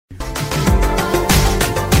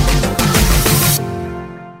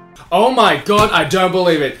Oh my god, I don't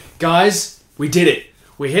believe it. Guys, we did it.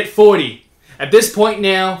 We hit 40. At this point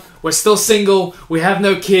now, we're still single. We have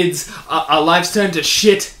no kids. Our lives turned to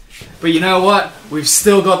shit. But you know what? We've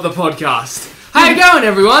still got the podcast. How you going,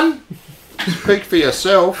 everyone? Speak for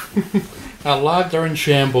yourself. Our lives are in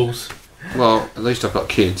shambles. Well, at least I've got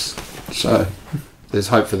kids. So, there's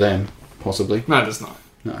hope for them, possibly. No, there's not.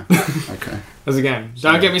 No. Okay. As again,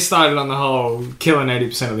 don't get me started on the whole killing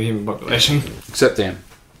 80% of the human population. Except them.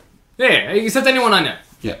 Yeah, except anyone I know.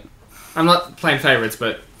 Yeah. I'm not playing favourites,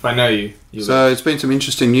 but if I know you So, it's been some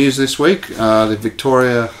interesting news this week. The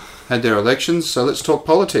Victoria had their elections, so let's talk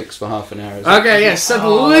politics for half an hour. Okay, yes, so the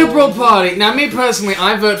Liberal Party. Now, me personally,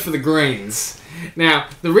 I vote for the Greens. Now,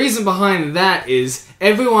 the reason behind that is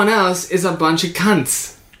everyone else is a bunch of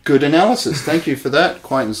cunts. Good analysis. Thank you for that.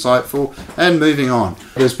 Quite insightful. And moving on.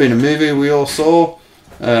 There's been a movie we all saw.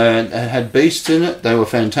 It had beasts in it. They were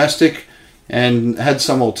fantastic. And had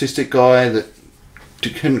some autistic guy that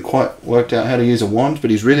couldn't quite work out how to use a wand, but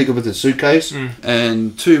he's really good with a suitcase.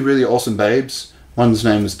 And two really awesome babes. One's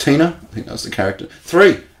name was Tina. I think that was the character.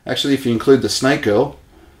 Three, actually, if you include the snake girl.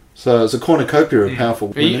 So it's a cornucopia of powerful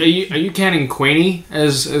women. Are you counting Queenie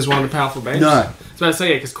as one of the powerful babes? No. So I say,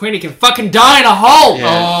 yeah, because Queenie can fucking die in a hole!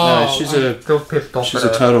 Yeah, no, she's a She's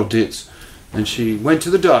total ditz. And she went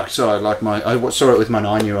to the dark side, like I saw it with my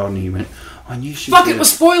 9-year-old, and he went, I knew she Fuck it, we're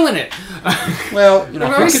spoiling it! Well, you know,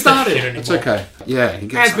 We've already fuck it. started. It's okay. Yeah, he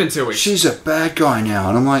gets It's been 2 weeks. She's a bad guy now,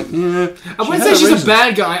 and I'm like, yeah. I wouldn't say she's a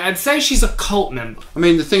bad guy, I'd say she's a cult member. I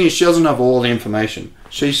mean, the thing is, she doesn't have all the information.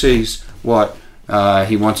 She sees what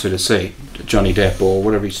he wants her to see, Johnny Depp or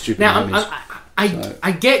whatever his stupid name is.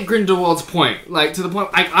 I get Grindelwald's point, like to the point.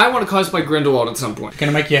 I want to cosplay Grindelwald at some point.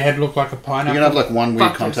 Gonna make your head look like a You're pineapple. gonna have like one weird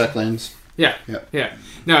Fuck contact lens. Yeah, Yeah.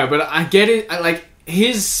 No, but I get it. Like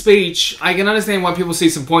his speech, I can understand why people see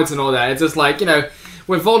some points and all that. It's just like, you know,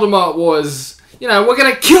 when Voldemort was, you know, we're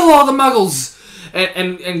gonna kill all the Muggles,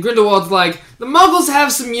 and Grindelwald's like, the Muggles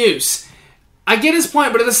have some use. I get his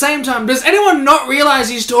point, but at the same time, does anyone not realize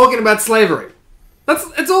he's talking about slavery?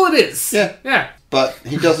 That's all it is. Yeah. Yeah. But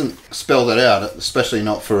he doesn't spell that out, especially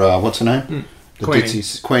not for, what's her name? The Queenie.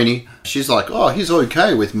 ditzy Queenie. She's like, oh, he's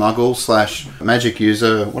okay with muggle / magic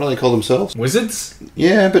user. What do they call themselves? Wizards?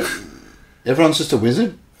 Yeah, but everyone's just a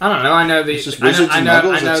wizard. I don't know. I know It's just wizards and I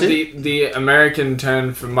muggles, know that's the American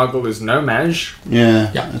term for muggle is no mage.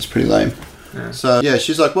 Yeah, Yeah. that's pretty lame. Yeah. So, yeah,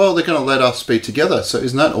 she's like, well, they're going to let us be together. So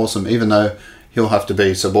isn't that awesome? Even though he'll have to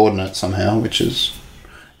be subordinate somehow, which is...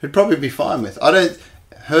 he'd probably be fine with.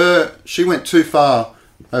 She went too far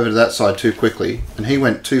over to that side too quickly, and he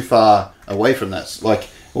went too far away from that. Like, it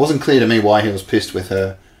wasn't clear to me why he was pissed with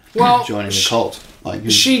her joining the cult. Like,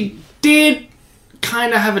 She did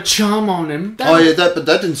kind of have a charm on him. but that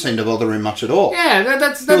didn't seem to bother him much at all. Yeah,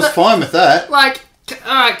 He was fine with that. Like,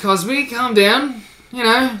 alright, Cosby, calm down. You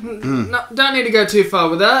know, don't need to go too far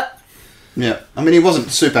with that. Yeah, I mean, he wasn't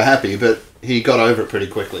super happy, but he got over it pretty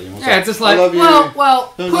quickly. And was Yeah, it's just I like, love you.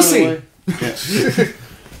 well, Don't run pussy. away. Yeah.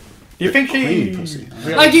 You think Queenie she... pussy.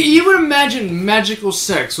 Really? Like, you would imagine magical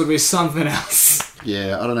sex would be something else.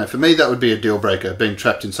 Yeah, I don't know. For me, that would be a deal breaker. Being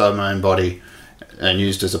trapped inside my own body and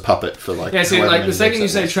used as a puppet for like. Yeah, see, however like many the second you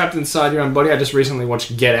weeks that say was. trapped inside your own body, I just recently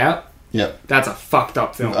watched Get Out. Yep. That's a fucked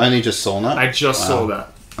up film. I only just saw that. I just saw Wow.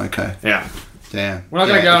 that. Okay. Yeah. Damn. We're not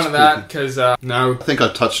going to Yeah, go it's into that creepy. because, no. I think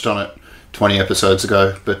I touched on it 20 episodes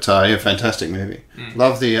ago, but yeah, fantastic movie.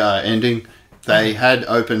 Love the ending. They had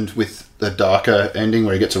opened with the darker ending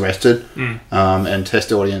where he gets arrested, and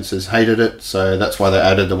test audiences hated it, so that's why they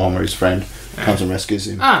added the one where his friend comes and rescues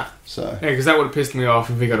him. So Yeah, because that would have pissed me off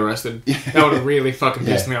if he got arrested. That would have really fucking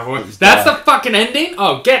pissed Yeah. me off. It's That's dark. the fucking ending?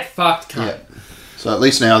 Oh, get fucked, cunt. yeah, so at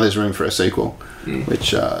least now there's room for a sequel,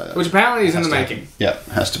 which apparently is in the has to making. happen. Yeah,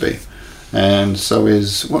 has to be. And so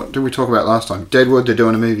is, what did we talk about last time? Deadwood, they're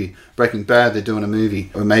doing a movie. Breaking Bad, they're doing a movie.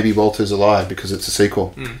 Or maybe Walter's alive because it's a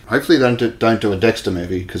sequel. Hopefully they don't do a Dexter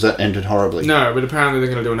movie because that ended horribly. No, but apparently they're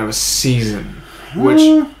going to do another season. Which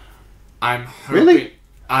I'm hoping... Really?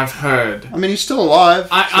 I've heard. I mean, he's still alive.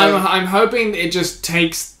 so- I'm hoping it just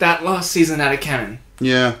takes that last season out of canon.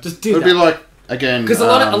 yeah. Just do It'd that. be like, again... Because a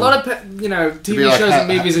lot of TV be like shows and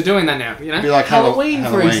movies are doing that now. You know, be like Halloween,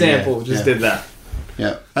 for Halloween, example, yeah, just yeah. did that.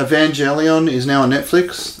 Yeah. Evangelion is now on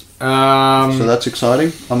Netflix, so that's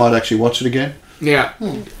exciting. I might actually watch it again. Yeah.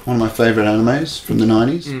 One of my favourite animes from the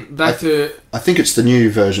 90s. Back to I think it's the new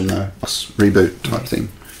version, though. Reboot type thing.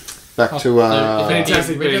 Back to...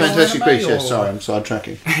 Fantastic Beasts. Fantastic Beasts, yeah, sorry, I'm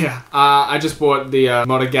sidetracking. yeah. I just bought the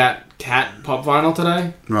Monogat cat pop vinyl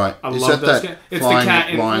today. Right. I Is love that those. that It's the flying cat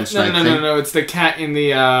in lion snake thing? no. It's the cat in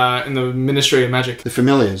the Ministry of Magic. The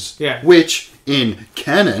Familiars. Yeah. Which, in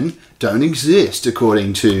canon, don't exist,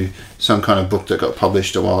 according to some kind of book that got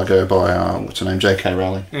published a while ago by, what's her name, J.K.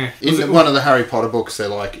 Rowling. Yeah. In one of the Harry Potter books, they're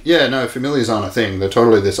like, yeah, no, Familiars aren't a thing. They're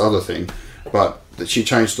totally this other thing. But that she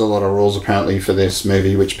changed a lot of rules, apparently, for this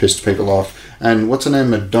movie, which pissed people off. And what's her name,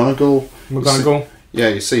 McGonagall. Yeah,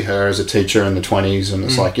 you see her as a teacher in the 20s, and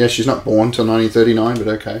it's like, yeah, she's not born till 1939, but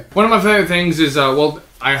okay. One of my favourite things is, I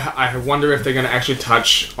wonder if they're going to actually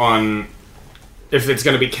touch on if it's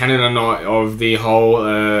going to be canon or not of the whole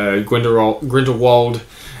Grindelwald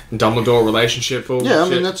and Dumbledore relationship. Yeah, I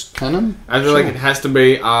mean, that's canon. I feel like it has to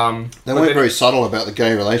be. They weren't very subtle about the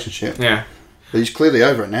gay relationship. Yeah. But he's clearly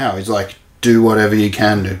over it now. He's like, do whatever you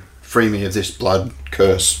can to free me of this blood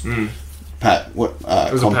curse. It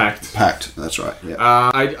was a pact. Pact, that's right, yeah.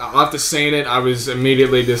 After seeing it, I was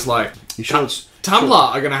immediately just like, You sure it's... Tumblr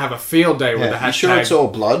are going to have a field day with the hashtag. You sure it's all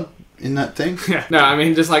blood in that thing? Yeah. No, I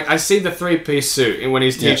mean, just like, I see the 3-piece suit and when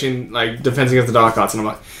he's teaching, like, Defense Against the Dark Arts, and I'm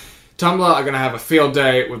like, Tumblr are going to have a field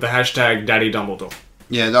day with the hashtag Daddy Dumbledore.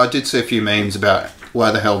 Yeah, I did see a few memes about why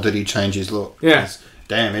the hell did he change his look. Yeah.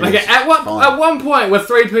 Damn, it like is at fine. one point, with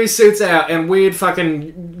 3-piece suits out and weird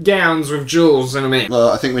fucking gowns with jewels in them. Well,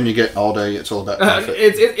 I think when you get older, it's all about comfort.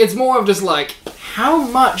 It's more of just like, how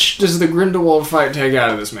much does the Grindelwald fight take out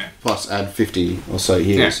of this man? Plus, add 50 or so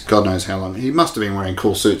years. Yeah. God knows how long. He must have been wearing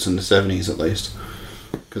cool suits in the 70s at least.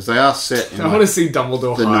 Because they are set in I want to see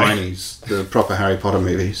Dumbledore the high. 90s, the proper Harry Potter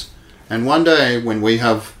movies. And one day when we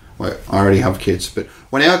have... Well, I already have kids, but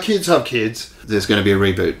when our kids have kids, there's going to be a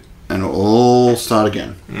reboot. And it'll all start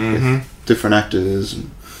again. With different actors and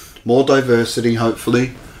more diversity,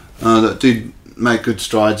 hopefully. That did make good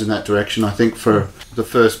strides in that direction. I think for the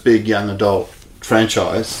first big young adult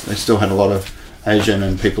franchise, they still had a lot of Asian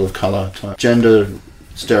and people of colour type. Gender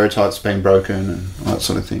stereotypes being broken and all that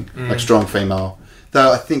sort of thing. Like strong female.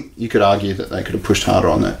 Though I think you could argue that they could have pushed harder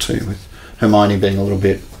on that too, with Hermione being a little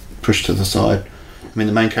bit pushed to the side. I mean,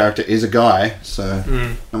 the main character is a guy, so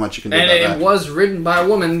not much you can do about that. And it was written by a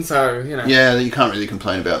woman, so, you know. Yeah, you can't really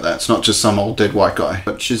complain about that. It's not just some old dead white guy.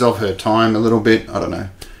 But she's of her time a little bit, I don't know.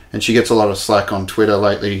 And she gets a lot of slack on Twitter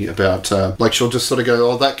lately about, like, she'll just sort of go,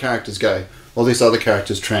 oh, that character's gay. All this other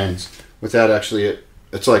character's trans. Without actually it.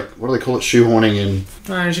 It's like, what do they call it? Shoehorning in.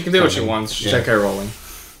 No, she can do what she wants. She's J.K. Rowling.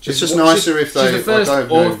 It's just nicer if they... She's the first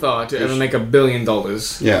author to ever make $1 billion.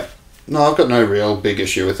 Yeah. No, I've got no real big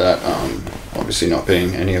issue with that. Obviously not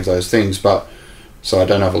being any of those things, but so I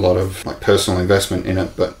don't have a lot of like personal investment in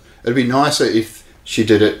it. But it'd be nicer if she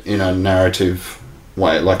did it in a narrative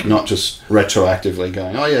way, like not just retroactively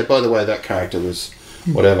going, oh yeah, by the way, that character was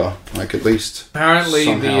whatever. Like at least apparently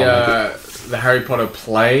the Harry Potter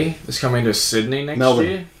play is coming to Sydney next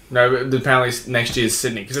year. No, but apparently next year is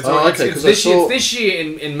Sydney because it's this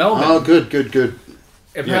year in Melbourne. Oh, good.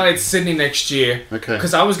 Apparently it's Sydney next year. Okay.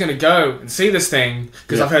 Because I was going to go and see this thing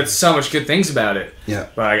because I've heard so much good things about it. Yeah.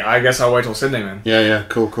 But I guess I'll wait till Sydney, man. Yeah,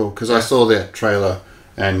 cool. Because I saw the trailer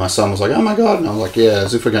and my son was like, oh my god. And I was like, yeah,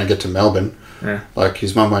 as if we're going to get to Melbourne. Yeah. Like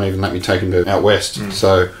his mum won't even let me take him to out west.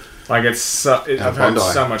 So... Like I've heard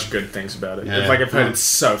so much good things about it. Yeah. I've heard it's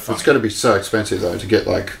so fun. It's got to be so expensive though to get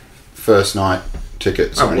like first night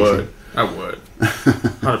tickets. I would.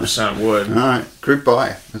 100% would. All right, group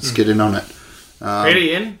buy. Let's get in on it. Peter,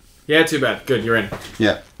 you in? Yeah, too bad. Good, you're in.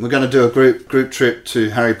 Yeah, we're going to do a group trip to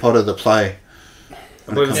Harry Potter the play.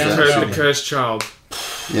 The Cursed Child.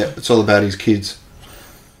 Yeah, it's all about his kids.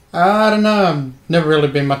 I don't know. I've never really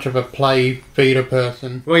been much of a play feeder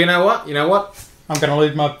person. Well, you know what? I'm going to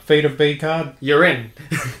lose my feeder B card. You're in.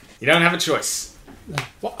 You don't have a choice.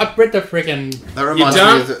 Well, I've read the friggin'... You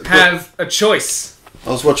don't have a choice. I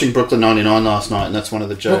was watching Brooklyn 99 last night, and that's one of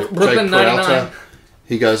the jokes. Brooklyn 99.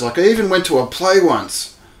 He goes like, I even went to a play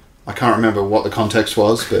once. I can't remember what the context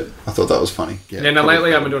was, but I thought that was funny. Yeah, now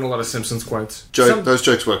lately I've been doing a lot of Simpsons quotes. Those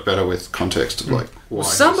jokes work better with context of like why.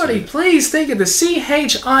 Somebody please think of the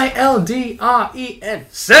CHILDREN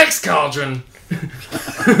sex cauldron.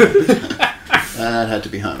 That had to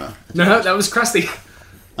be Homer. No, that was Krusty.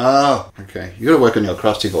 Oh, okay. You got to work on your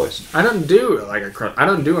crusty voice. I don't do I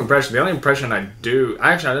don't do impression. The only impression I do,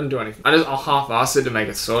 I didn't do anything. I'll half-ass it to make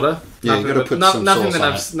it sorta. Yeah, you got to put some sauce on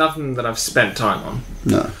it. Nothing that I've spent time on.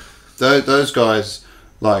 No, those guys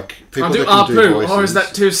like people I'll do that can do Apu. voices. Oh, is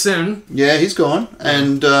that too soon? Yeah, he's gone,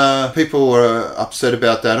 and people were upset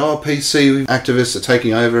about that. Oh, PC activists are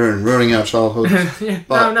taking over and ruining our childhood. Yeah,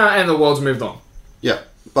 no, and the world's moved on. Yeah,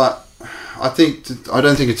 but I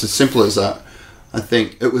don't think it's as simple as that. I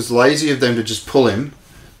think it was lazy of them to just pull him.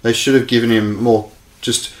 They should have given him more.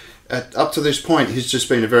 Just up to this point, he's just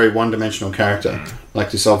been a very one-dimensional character,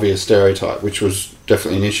 like this obvious stereotype, which was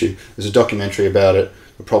definitely an issue. There's a documentary about it,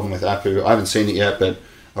 the problem with Apu. I haven't seen it yet, but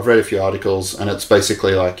I've read a few articles, and it's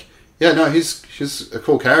basically like, yeah, no, he's a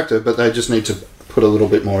cool character, but they just need to put a little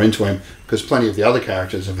bit more into him, because plenty of the other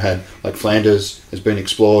characters have had, like Flanders has been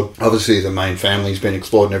explored. Obviously, the main family's been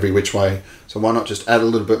explored in every which way, so why not just add a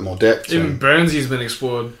little bit more depth to Even him? Burnsy's been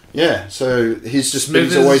explored. Yeah, so he's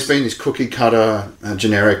Smithers. always been this cookie cutter,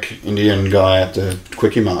 generic Indian guy at the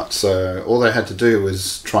Quickie Mart. So all they had to do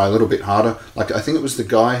was try a little bit harder. Like, I think it was the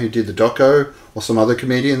guy who did the doco or some other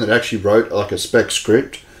comedian that actually wrote like a spec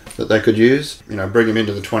script that they could use, bring him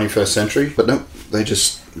into the 21st century. But no, they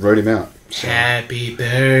just wrote him out. Happy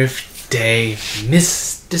birthday,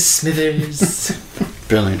 Mr. Smithers.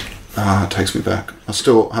 Brilliant. It takes me back. I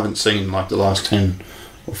still haven't seen like the last 10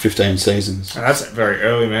 or 15 seasons. Oh, that's very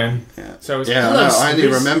early, man. Yeah, So it's yeah, hello, I only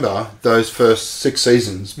Smithers. remember those first 6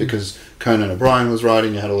 seasons because Conan O'Brien was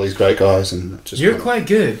writing. You had all these great guys, and it just You're quite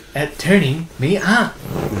good at turning me on.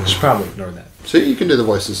 Should probably ignore that. See, you can do the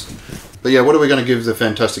voices. But yeah, what are we going to give the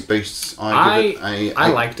Fantastic Beasts? I give it I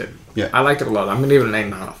liked it. Yeah. I liked it a lot. I'm gonna give it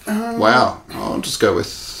an 8.5. Wow, I'll just go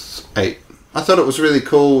with 8. I thought it was really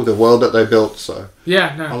cool, the world that they built. So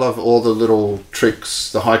Yeah, I no. love all the little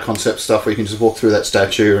tricks, the high concept stuff where you can just walk through that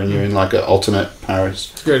statue and you're in like an alternate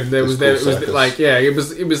Paris. Good. There was It's cool it was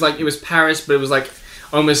circus. like it was Paris, but it was like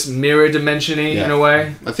almost mirror dimensiony Yeah. in a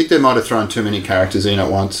way. I think they might have thrown too many characters in at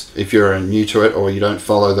once. If you're new to it or you don't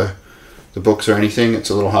follow the books or anything, it's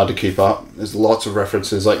a little hard to keep up. There's lots of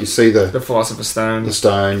references. Like you see the Philosopher's Stone.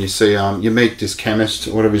 stone, you see you meet this chemist,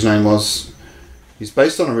 whatever his name was. He's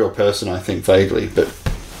based on a real person, I think, vaguely, but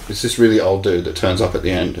it's this really old dude that turns up at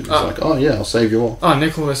the end and he's like, oh yeah, I'll save you all. Oh,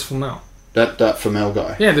 Nicholas Flamel. That Flamel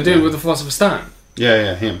guy. Yeah, the dude with the Philosopher's Stone.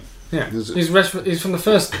 Yeah, him. Yeah, Is it- he's from the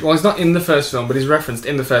first. Well, he's not in the first film, but he's referenced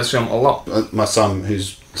in the first film a lot. My son,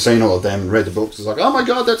 who's seen all of them, read the books, is like, oh my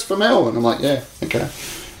god, that's Flamel. And I'm like, yeah, okay.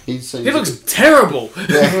 He looks terrible.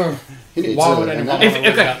 Yeah. He needs Why a- would an anyone-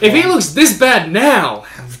 actor. If he looks this bad now,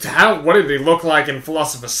 what did he look like in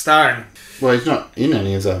Philosopher's Stone? Well, he's not in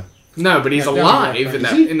any of the... No, but he's Yeah, alive is in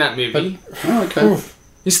that he? in that movie. Oh, okay.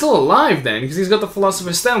 He's still alive then because he's got the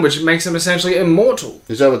Philosopher's Stone, which makes him essentially immortal.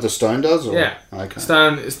 Is that what the stone does? Or? Yeah. Okay.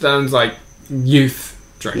 Stone's like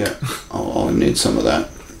youth drink. Yeah. I'll need some of that.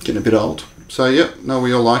 Getting a bit old. So, yep. No,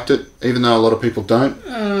 we all liked it, even though a lot of people don't.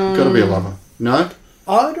 You've got to be a lover. No?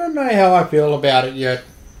 I don't know how I feel about it yet.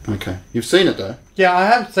 Okay. You've seen it, though. Yeah, I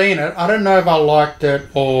have seen it. I don't know if I liked it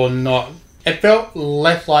or not. It felt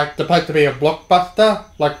less like supposed to be a blockbuster,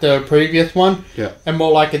 like the previous one, Yeah. and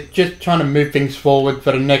more like it's just trying to move things forward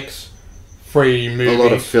for the next 3 movies. A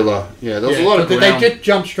lot of filler. Yeah, there was a lot of They ground. just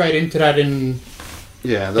jumped straight into that in...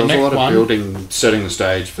 Yeah, the there was a next lot of one. building, setting the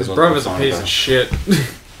stage for His the brother's a final piece battle. of shit.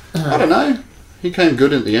 I don't know. He came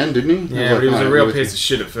good at the end, didn't he? Yeah, but he was "Oh, a real with piece you." of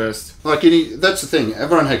shit at first. Like, that's the thing.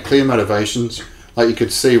 Everyone had clear motivations. Like, you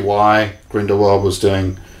could see why Grindelwald was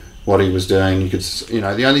doing what he was doing. You could,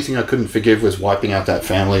 the only thing I couldn't forgive was wiping out that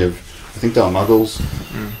family of, I think they were Muggles.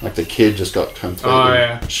 Like, the kid just got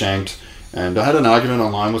completely shanked. And I had an argument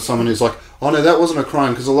online with someone who's like, oh no, that wasn't a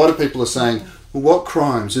crime, because a lot of people are saying, well, what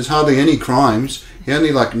crimes? There's hardly any crimes. He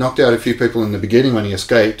only, knocked out a few people in the beginning when he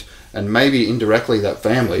escaped, and maybe indirectly that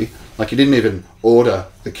family. Like, he didn't even order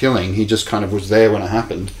the killing. He just kind of was there when it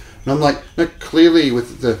happened. And I'm like, no, clearly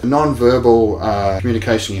with the non-verbal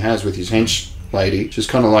communication he has with his hench lady, she's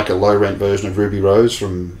kind of like a low-rent version of Ruby Rose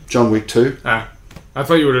from John Wick 2. Ah, I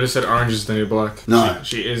thought you would have just said Orange is the New Black. No.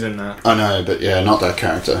 She is in that. I know, but yeah, not that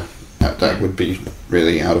character. That would be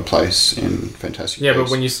really out of place in Fantastic Yeah, but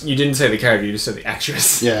Beasts. when you didn't say the character, you just said the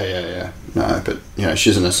actress. Yeah. No, but,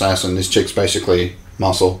 she's an assassin. This chick's basically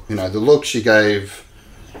muscle. The look she gave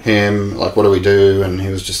him, like, what do we do? And he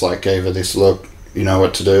was just like, gave her this look, you know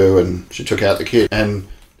what to do, and she took out the kid. And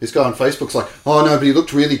this guy on Facebook's like, oh no, but he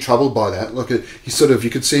looked really troubled by that. Look, he sort of, you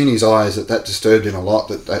could see in his eyes that disturbed him a lot,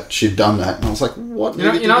 that she'd done that. And I was like, what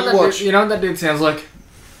movie did you watch? You know what that dude sounds like?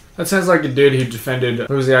 That sounds like a dude who defended,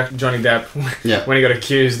 who was the actor, Johnny Depp, Yeah. when he got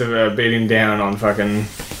accused of beating down on fucking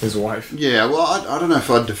his wife. Yeah, well, I don't know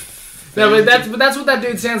if I'd No, but that's what that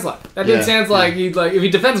dude sounds like. That dude Yeah, sounds like if he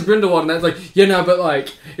defends Grindelwald and that's like,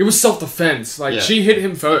 but it was self-defense. Like, Yeah. she hit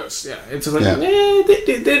him first. Yeah, it's like, Yeah.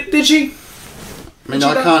 did she? I mean,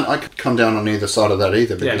 I could come down on either side of that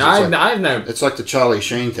either. Yeah, Because no, I have no. it's like the Charlie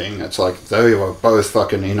Sheen thing. It's like they were both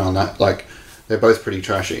fucking in on that. Like, they're both pretty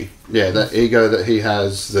trashy. Yeah, that ego that he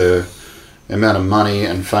has, the amount of money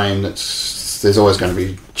and fame, there's always going to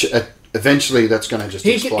be... Eventually, that's going to just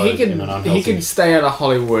explode in an unhealthy... He could stay out of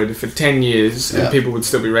Hollywood for 10 years Yeah. and people would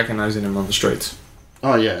still be recognising him on the streets.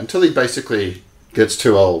 Oh, yeah, until he basically gets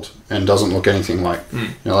too old and doesn't look anything like,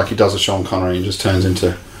 like he does a Sean Connery and just turns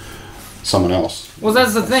into someone else. Well,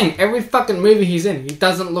 that's the thing. Every fucking movie he's in, he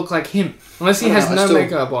doesn't look like him. Unless he has no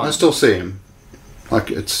makeup on. I still see him. Like,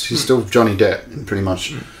 he's still Johnny Depp, pretty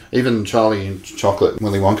much. Even Charlie in Chocolate,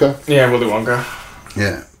 Willy Wonka. Yeah, Willy Wonka.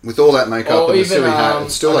 Yeah. With all that makeup and the silly hat,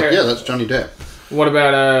 it's still okay. that's Johnny Depp. What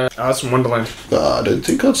about Alice in Wonderland? I don't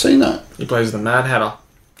think I've seen that. He plays the Mad Hatter.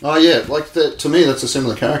 Oh, yeah. Like, to me, that's a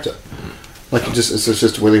similar character. Like, it's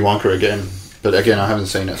just Willy Wonka again. But again, I haven't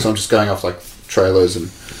seen it, so I'm just going off, like, trailers. And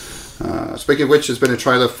speaking of which, there's been a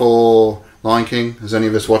trailer for Lion King. Has any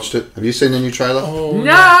of us watched it? Have you seen the new trailer? Oh,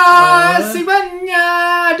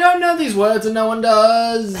 I don't know these words and no one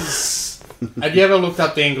does. Have you ever looked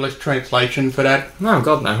up the English translation for that? No,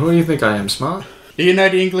 God no. Who do you think I am, smart? Do you know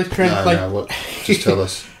the English translation? No, what? Just tell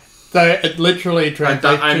us. So it literally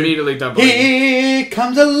translates I immediately don't believe Here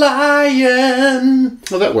comes a lion.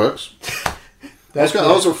 Well, that works. I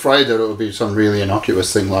was afraid that it would be some really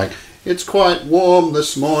innocuous thing like, it's quite warm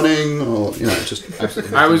this morning, or, just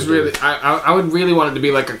absolutely. I would really want it to be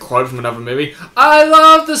like a quote from another movie. I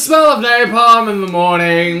love the smell of napalm in the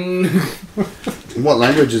morning. What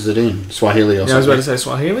language is it in? Swahili or something? I was about to say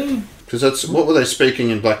Swahili. Because what were they speaking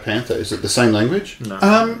in Black Panther? Is it the same language? No.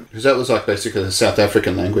 Because that was like basically the South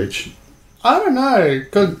African language. I don't know,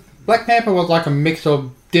 because Black Panther was like a mix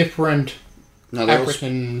of different No,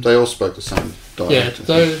 African... they all spoke the same dialect. Yeah,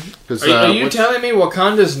 so... Are you telling me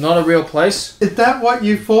Wakanda's not a real place? Is that what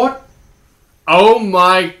you thought? Oh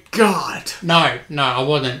my god. No, I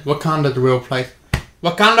wasn't. Wakanda's the real place.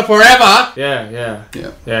 Wakanda forever! Yeah.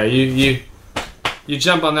 Yeah. You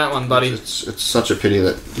jump on that one, buddy. It's such a pity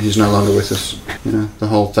that he's no longer with us. The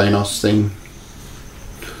whole Thanos thing.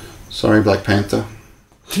 Sorry, Black Panther.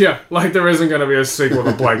 Yeah, like there isn't going to be a sequel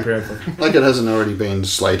to Black Panther. Like it hasn't already been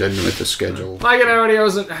slated with the schedule. Like it already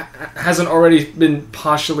hasn't already been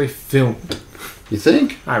partially filmed. You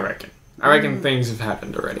think? I reckon things have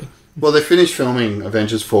happened already. Well, they finished filming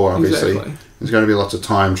Avengers 4, obviously. Exactly. There's going to be lots of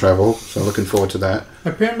time travel, so looking forward to that.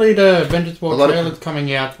 Apparently the Avengers 4 trailer's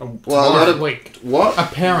coming out tomorrow week. What?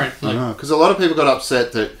 Apparently. I know, because a lot of people got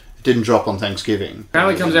upset that it didn't drop on Thanksgiving.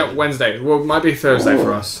 Apparently it comes out Wednesday. Well, it might be Thursday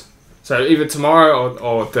for us. So either tomorrow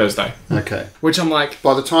or Thursday. Okay. Which I'm like...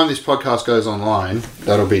 By the time this podcast goes online,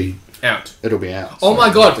 it'll be out. Oh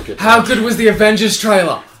my god, how good was the Avengers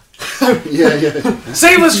trailer? Yeah.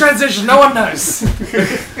 Seamless transition, no one knows.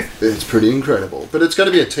 It's pretty incredible. But it's going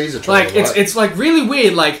to be a teaser trailer, Like, it's like really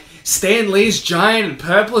weird, like... Stan Lee's giant and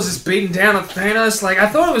purple is just beating down on Thanos. Like, I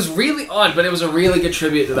thought it was really odd, but it was a really good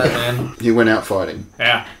tribute to that man. He went out fighting.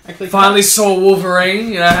 Yeah. Finally saw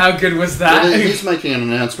Wolverine. How good was that? But he's making an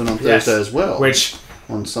announcement on Thursday as well. Which...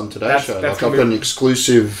 On some Today Show. Like, I've got an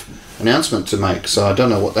exclusive announcement to make, so I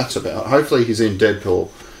don't know what that's about. Hopefully he's in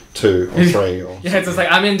Deadpool 2 or 3 or yeah, it's just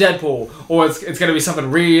like, I'm in Deadpool, or it's going to be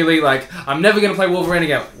something really, like, I'm never going to play Wolverine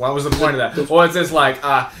again. What was the point of that? Or it's just like,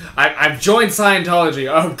 I've joined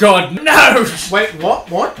Scientology. Oh god, no! Wait,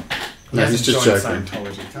 what? No, he's just joking.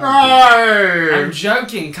 No! I'm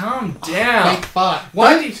joking, calm down. Thank fuck.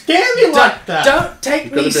 Why Don't scare me like that. Don't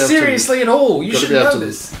take me seriously at all. You should know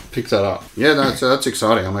this. Pick that up. Yeah, that's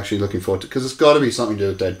exciting. I'm actually looking forward to it, because it's got to be something to do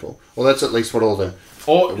with Deadpool. Well, that's at least what all the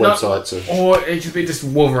websites are. Or it could be just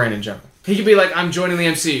Wolverine in general. He could be like, I'm joining the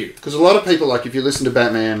MCU. Because a lot of people, like, if you listen to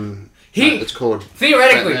Batman, it's called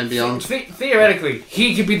theoretically, Batman Beyond. Theoretically,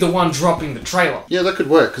 he could be the one dropping the trailer. Yeah, that could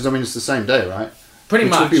work, because, I mean, it's the same day, right? Pretty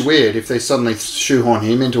much. Which would be weird if they suddenly shoehorn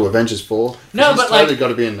him into Avengers 4. No, he's but totally got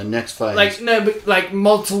to be in the next phase. Like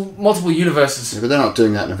multiple universes. Yeah, but they're not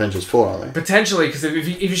doing that in Avengers 4, are they? Potentially, because if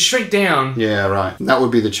you shrink down... Yeah, right. That would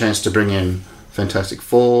be the chance to bring in Fantastic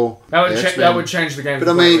Four. That would change the game. But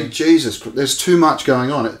completely. I mean, Jesus, there's too much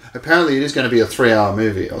going on. Apparently it is going to be a 3-hour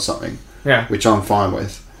movie or something. Yeah. Which I'm fine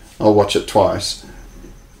with. I'll watch it twice.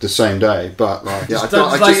 The same day, but like, yeah,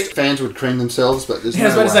 fans would cream themselves, but there's no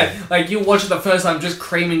way. I was about to say, like, you watch it the first time, just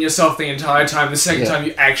creaming yourself the entire time. The second time,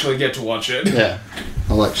 you actually get to watch it. Yeah,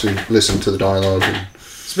 I'll actually listen to the dialogue.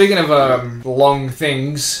 Speaking of long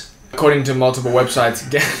things, according to multiple websites,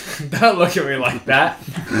 don't look at me like that.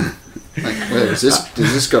 Like, where is this?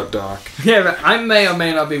 Does this got dark? Yeah, but I may or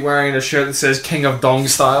may not be wearing a shirt that says King of Dong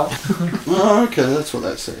Style. Oh, okay, that's what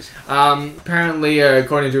that says. Apparently,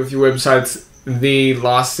 according to a few websites, the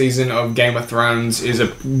last season of Game of Thrones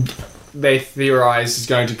they theorize is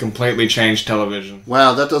going to completely change television.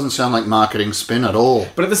 Wow, that doesn't sound like marketing spin at all.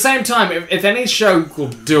 But at the same time, if any show will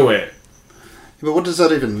do it... But what does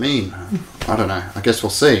that even mean? I don't know. I guess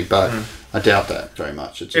we'll see. But I doubt that very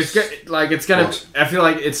much. It's gonna. What? I feel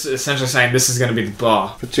like it's essentially saying this is gonna be the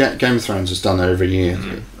bar. But Game of Thrones has done that every year.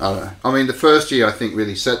 I don't know. I mean, the first year I think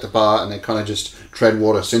really set the bar, and they kind of just tread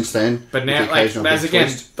water since then. But with now, the like, occasional as big again,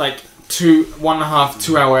 twist. like 1.5,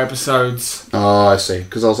 2 hour episodes. Oh, I see.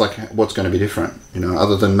 Because I was like, what's going to be different? You know,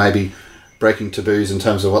 other than maybe breaking taboos in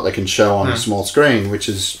terms of what they can show on a small screen, which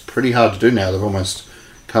is pretty hard to do now. They've almost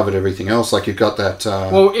covered everything else. Like you've got that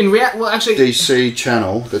Actually, DC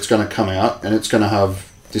channel that's going to come out, and it's going to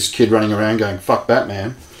have this kid running around going "fuck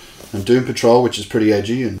Batman," and Doom Patrol, which is pretty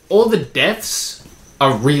edgy, and all the deaths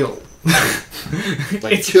are real.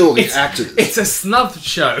 they kill the actors. It's a snuff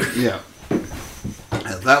show. Yeah.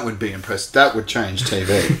 Now, that would be impressive. That would change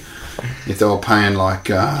TV if they were paying like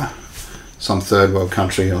some third world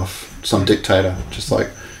country off some dictator, just like,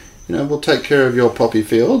 you know, we'll take care of your poppy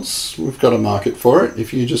fields. We've got a market for it.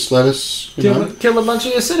 If you just let us, Kill a bunch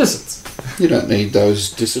of your citizens. you don't need those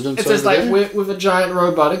dissidents. It's just over like there. with a giant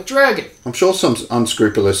robotic dragon. I'm sure some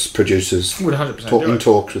unscrupulous producers Would 100% do in it.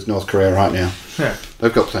 talks with North Korea right now. Yeah.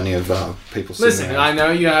 They've got plenty of people. sitting Listen, around. I know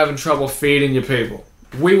you're having trouble feeding your people.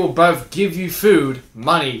 We will both give you food,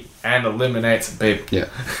 money, and eliminate some people. Yeah.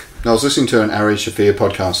 I was listening to an Ari Shafir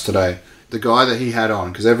podcast today. The guy that he had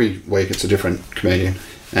on, because every week it's a different comedian,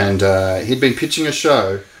 and he'd been pitching a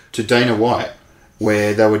show to Dana White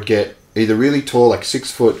where they would get either really tall, like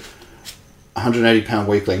 6 foot, 180 pound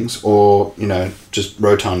weaklings, or, you know, just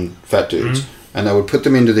rotund fat dudes, and they would put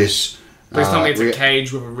them into this. Please tell me it's a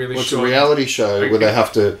cage with a really It's short... a reality show where they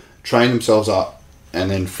have to train themselves up and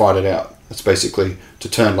then fight it out. It's basically to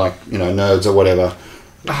turn, like, you know, nerds or whatever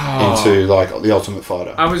into like the ultimate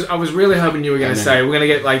fighter. I was really hoping you were going to say we're going to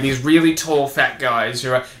get like these really tall fat guys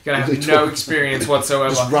who are going to have Really no tall. experience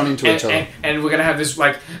whatsoever. Just run into each other. And we're going to have this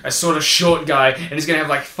like a sort of short guy, and he's going to have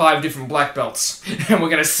like 5 different black belts, and we're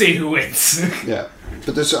going to see who wins. Yeah.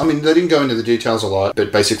 But there's, I mean, they didn't go into the details a lot,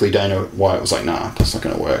 but basically Dana White was like, nah, that's not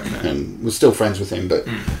going to work. And was still friends with him, but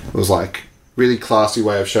it was like really classy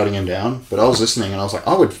way of shutting him down. But I was listening and I was like,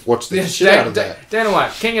 I would watch the shit out of that. Dana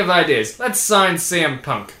White, king of ideas. Let's sign CM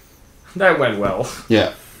Punk. That went well.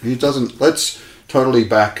 Yeah. He doesn't, let's totally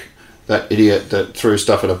back that idiot that threw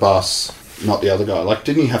stuff at a bus, not the other guy. Like,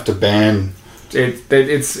 didn't he have to ban?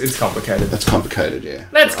 It's complicated. That's complicated, yeah.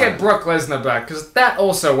 Let's get Brock Lesnar back, because that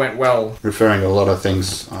also went well. Referring to a lot of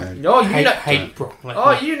things. Hate Brock Lesnar.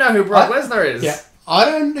 Oh, you know who Brock Lesnar is. Yeah, I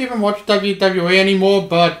don't even watch WWE anymore,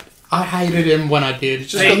 but I hated him when I did.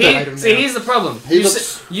 Just See, got him now. here's the problem. He You,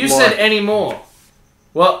 looks you like- said any more.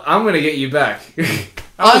 Well, I'm going to get you back.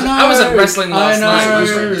 I know, I was at wrestling last I night.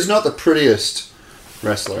 know. He's not the prettiest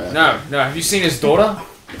wrestler out there. No. Have you seen his daughter?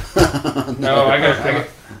 No, I got.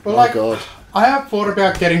 But Oh, like, God. I have thought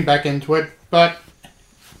about getting back into it, but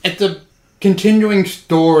it's a continuing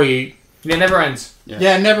story. It never ends.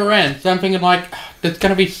 Yeah, it never ends. So I'm thinking like, there's going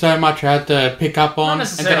to be so much I have to pick up on, Not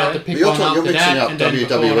and then I have to necessarily. pick You're, on you're after mixing that, up and then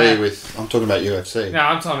before WWE that. with... I'm talking about UFC. No,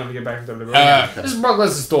 I'm telling him to get back into WWE. Okay. This is Brock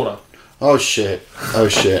Lesnar's daughter. Oh, shit. Oh,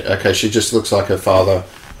 shit. Okay, she just looks like her father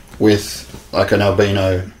with, like, an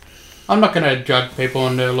albino... I'm not going to judge people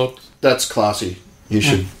on their looks. That's classy. You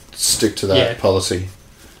should stick to that Yeah. policy.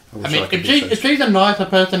 I mean, if she's a nicer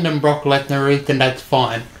person than Brock Lesnar is, then that's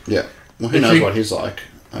fine. Yeah. Well, who if knows she- what he's like.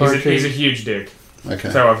 Or He's a she- huge dick. Okay.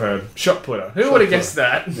 So I've heard. Shot putter. Who Shot would have putter. guessed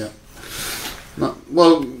that? Yeah. No,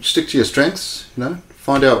 well, stick to your strengths, you know.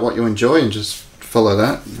 Find out what you enjoy and just follow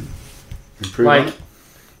that. And improve on Like, it.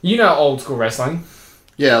 you know old school wrestling.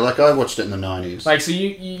 Yeah, like I watched it in the 90s. Like, so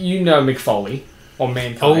you know Mick Foley or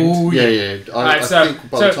Mankind. Oh, yeah, yeah. I Alright, so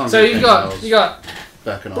think by the time so it you came got out, I was you got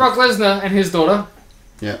backing Brock off. Lesnar and his daughter,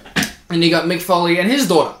 Yeah. and you got Mick Foley and his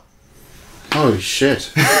daughter. Oh,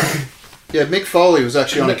 shit. Yeah, Mick Foley was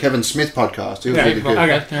actually on a Kevin Smith podcast. He was Yeah, really good.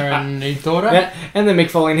 okay. Lesnar and his daughter. Yeah, and then Mick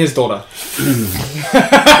Foley and his daughter.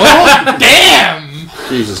 Oh, damn!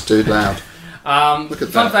 Jesus, dude, loud. Look at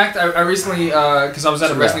Fun that. fact: I recently, because I was at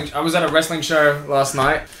a It's wrestling, I was at a wrestling show last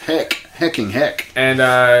night, Heck. and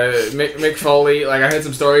Mick Foley, like I heard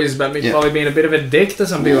some stories about Mick Yeah. Foley being a bit of a dick to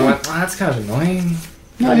some people. I went, oh, that's kind of annoying.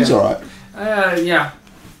 No, he's alright. Yeah.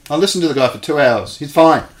 I listened to the guy for 2 hours. He's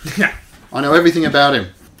fine. Yeah. I know everything about him.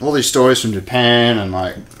 All these stories from Japan and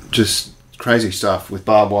like just crazy stuff with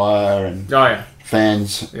barbed wire and Oh yeah.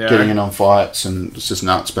 fans Yeah. getting in on fights, and it's just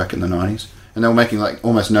nuts back in the 90s. And they were making like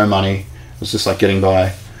almost no money. It was just like getting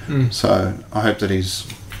by. So I hope that he's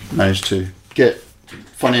managed to get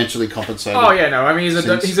financially compensated. Oh yeah, no. I mean,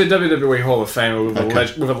 Since- he's a WWE Hall of Famer with,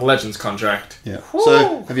 Okay. with a Legends contract. Yeah. Woo!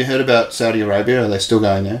 So have you heard about Saudi Arabia? Are they still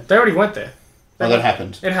going there? They already went there. Oh, that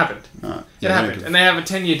happened. It happened. Right. It Yeah, happened, and they have a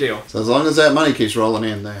 10-year deal. So as long as that money keeps rolling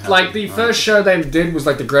in, they're happy. Like the Right. first show they did was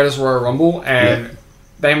like the Greatest Royal Rumble, and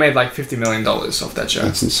They made like $50 million off that show.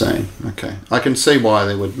 That's insane. Okay. I can see why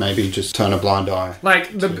they would maybe just turn a blind eye.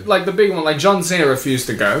 Like the big one, like John Cena refused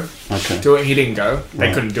to go. Okay. To it, he didn't go. They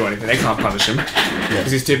Right. couldn't do anything. They can't punish him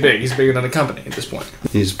because he's too big. He's bigger than the company at this point.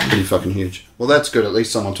 He's pretty fucking huge. Well, that's good. At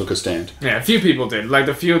least someone took a stand. Yeah, a few people did. Like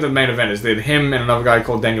the few of the main eventers did. Him and another guy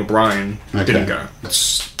called Daniel Bryan didn't go.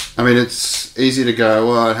 It's easy to go,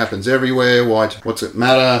 well, it happens everywhere. What's it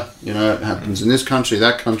matter? You know, it happens in this country,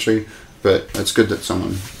 that country. But it's good that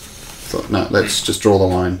someone thought, no, let's just draw the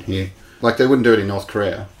line here. Like, they wouldn't do it in North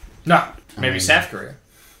Korea. No, maybe South Korea.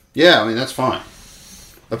 Yeah, I mean, that's fine.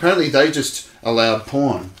 Apparently, they just allowed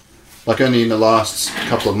porn. Like, only in the last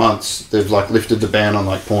couple of months, they've, like, lifted the ban on,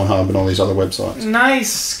 like, Pornhub and all these other websites.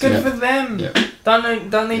 Nice, good for them. Yeah.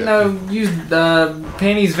 Don't need no use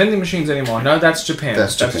panties vending machines anymore. No, that's Japan.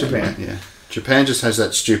 That's Japan. Right, yeah. Japan just has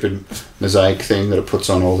that stupid mosaic thing that it puts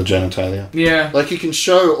on all the genitalia. Yeah. Like, you can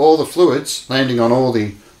show all the fluids landing on all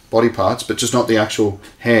the body parts, but just not the actual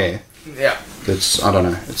hair. Yeah. It's, I don't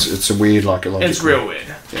know, it's a weird, like, illogical. It's real weird.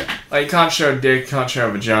 Yeah. Like, you can't show dick, can't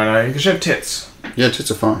show vagina, you can show tits. Yeah,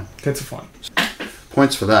 tits are fine. Tits are fine.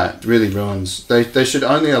 Points for that really ruins. They should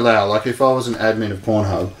only allow, like, if I was an admin of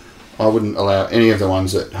Pornhub, I wouldn't allow any of the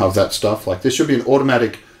ones that have that stuff. Like, there should be an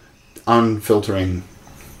automatic unfiltering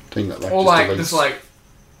thing that, like, or just like deletes. this, like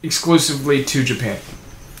exclusively to Japan.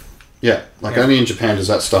 Yeah, like only in Japan does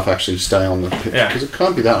that stuff actually stay on the picture. Yeah. Because it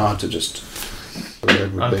can't be that hard to just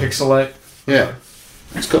Unpixelate. Yeah,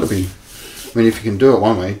 it's got to be. I mean, if you can do it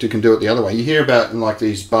one way, you can do it the other way. You hear about like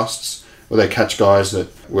these busts where they catch guys that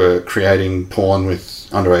were creating porn with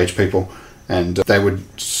underage people, and they would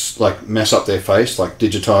like mess up their face, like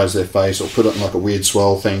digitize their face or put it in like a weird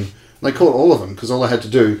swirl thing. And they caught all of them because all they had to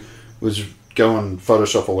do was go on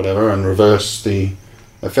Photoshop or whatever and reverse the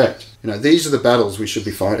effect. You know, these are the battles we should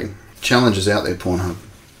be fighting. Challenges out there, Pornhub.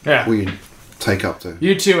 Yeah. We take up the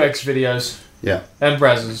U2X videos. Yeah. And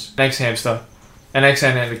Brazzers. X Hamster. And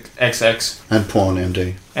XX. And Porn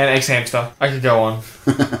MD. And X Hamster. I could go on.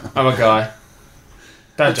 I'm a guy.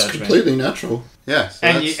 Don't It's judge me. completely natural. Yeah. So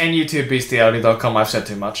And YouTubebestiality.com, I've said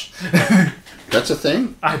too much. that's a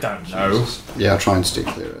thing? I don't know. Yeah, I'll try and steer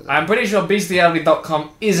clear of that. I'm pretty sure bestiality.com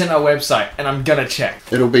isn't a website, and I'm gonna check.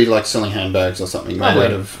 It'll be like selling handbags or something made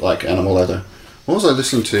out of like animal leather. I was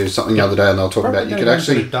listening to something the other day and they were talking about you could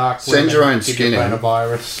actually send your own skin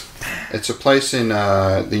in. It's a place in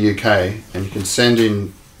the UK and you can send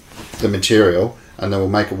in the material and they will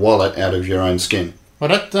make a wallet out of your own skin. Well,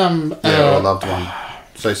 that or a loved one.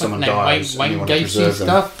 Say someone dies and Wayne you want to Gacy preserve them.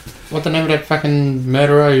 stuff. What's the name of that fucking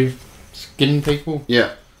murderer who skinned people?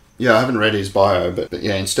 Yeah. Yeah, I haven't read his bio, but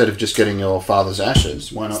yeah, instead of just getting your father's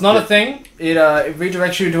ashes, why not? It's not a thing. It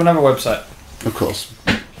redirects you to another website. Of course.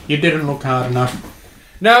 You didn't look hard enough.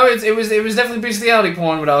 No, it was definitely bestiality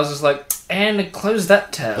porn, but I was just like, and close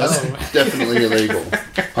that tab. That's definitely illegal.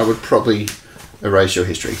 I would probably erase your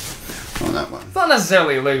history on that one. It's not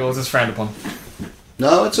necessarily illegal, it's just frowned upon.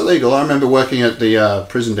 No, it's illegal. I remember working at the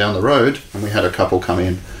prison down the road, and we had a couple come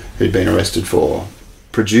in who'd been arrested for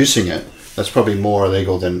producing it. That's probably more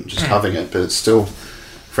illegal than just having it, but it's still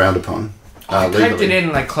frowned upon. I typed it in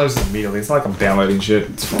and I closed it immediately. It's like I'm downloading shit.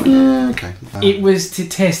 It's fine. Yeah, okay. It was to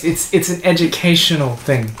test. It's an educational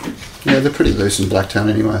thing. Yeah, they're pretty loose in Blacktown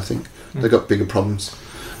anyway, I think. They've got bigger problems.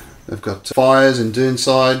 They've got fires in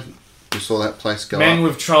Doonside. We saw that place go Men up.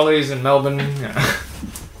 with trolleys in Melbourne. Yeah.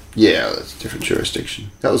 Yeah, that's a different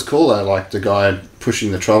jurisdiction. That was cool though, like the guy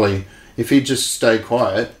pushing the trolley. If he'd just stayed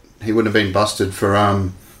quiet, he wouldn't have been busted for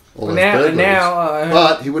all those burglaries.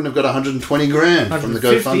 But he wouldn't have got 120 grand from the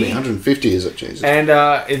 150? GoFundMe. 150 is it, Jesus? And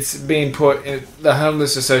it's being put in, the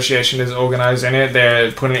Homeless Association is organising it.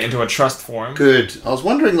 They're putting it into a trust for him. Good. I was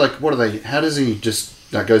wondering, like, what are they? How does he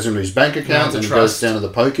just that goes into his bank account it's a and trust. goes down to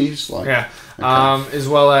the pokies? Like, Yeah. okay. As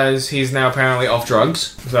well as he's now apparently off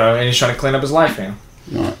drugs. So, and he's trying to clean up his life now.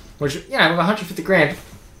 Right. Which, yeah, with 150 grand,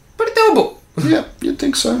 pretty doable. Yeah, you'd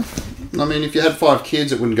think so. I mean, if you had 5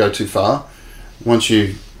 kids, it wouldn't go too far once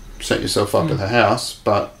you set yourself up with a house.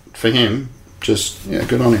 But for him, just, yeah,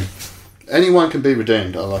 good on him. Anyone can be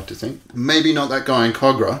redeemed, I like to think. Maybe not that guy in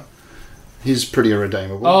Cogra. He's pretty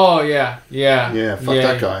irredeemable. Oh, yeah. Yeah, fuck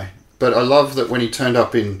that guy. But I love that when he turned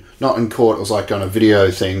up not in court, it was like on a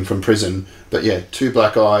video thing from prison. But yeah, 2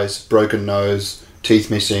 black eyes, broken nose,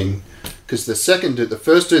 teeth missing. Because the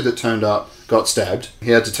first dude that turned up got stabbed.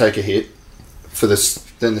 He had to take a hit.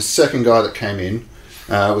 Then the second guy that came in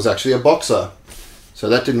was actually a boxer. So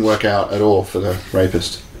that didn't work out at all for the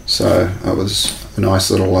rapist. So that was a nice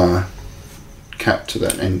little cap to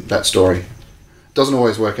that story. Doesn't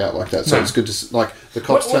always work out like that. So No. it's good to, like, the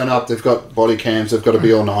cops turn up, they've got body cams, they've got to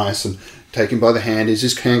be all nice and take him by the hand. Is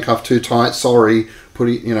his handcuff too tight? Sorry.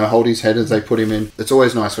 Hold his head as they put him in. It's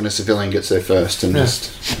always nice when a civilian gets there first and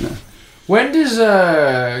just. When does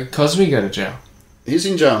Cosby go to jail? He's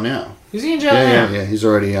in jail now. Is he in jail now? Yeah. He's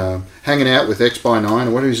already hanging out with X by 9,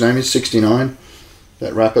 or whatever his name is, 69.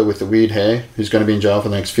 That rapper with the weird hair, who's going to be in jail for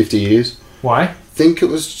the next 50 years. Why? I think it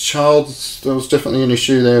was there was definitely an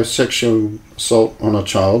issue there of sexual assault on a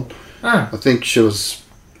child. Oh. I think she was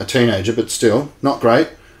a teenager, but still, not great.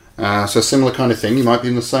 So similar kind of thing. You might be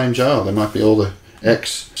in the same jail. There might be all the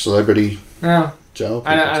ex-celebrity No. jail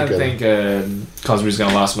people I don't together. think Cosby's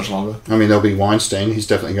going to last much longer. I mean, there'll be Weinstein. He's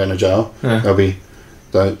definitely going to jail. Yeah. There'll be...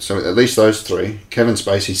 So at least those three. Kevin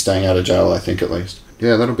Spacey's staying out of jail, I think, at least.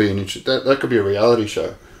 Yeah, that'll be an interesting... That could be a reality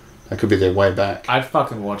show. That could be their way back. I'd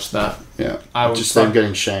fucking watch that. Yeah. I would just them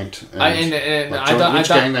getting shanked. And I don't... Which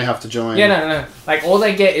gang they have to join. Yeah, no. Like, all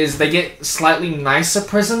they get is they get slightly nicer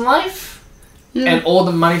prison life, and all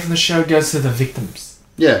the money from the show goes to the victims.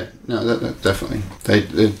 Yeah, no, that definitely.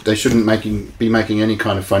 They shouldn't be making any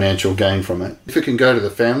kind of financial gain from it. If it can go to the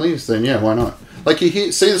families, then yeah, why not? Like,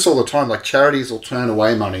 you see this all the time. Like, charities will turn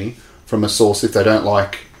away money from a source if they don't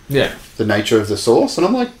like the nature of the source. And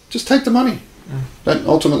I'm like, just take the money. But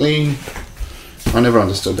ultimately, I never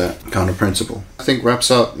understood that kind of principle. I think wraps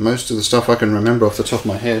up most of the stuff I can remember off the top of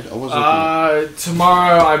my head. I was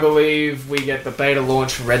tomorrow, I believe, we get the beta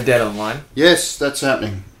launch for Red Dead Online. Yes, that's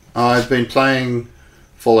happening. I've been playing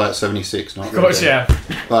Fallout 76, not Red Dead. Of course, yeah.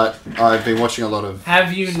 But I've been watching a lot of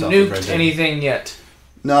Have you stuff with Red nuked Dead. anything yet?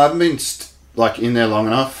 No, I haven't been in there long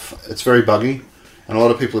enough. It's very buggy. And a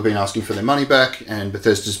lot of people have been asking for their money back, and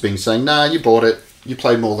Bethesda's been saying, nah, you bought it. You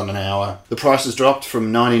played more than an hour. The price has dropped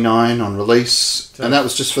from $99 on release, and that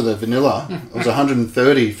was just for the vanilla. It was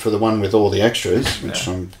 $130 for the one with all the extras, which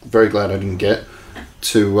I'm very glad I didn't get,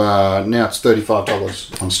 to now it's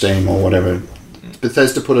 $35 on Steam or whatever.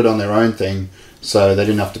 Bethesda put it on their own thing, so they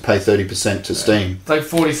didn't have to pay 30% to Steam. It's like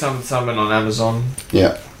 40-something on Amazon.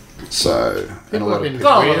 Yeah. So, and a lot of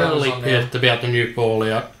people... really pissed about the new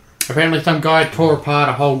Fallout. Apparently some guy tore apart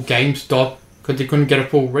a whole GameStop because he couldn't get a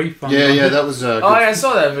full refund. Yeah, that was... Oh, yeah, I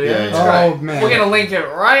saw that video. Yeah, It's yeah. great. Oh, man. We're going to link it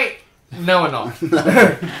right... No, we're not.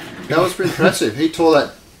 That was pretty impressive. He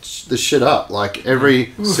tore the shit up. Like,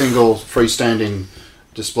 every single freestanding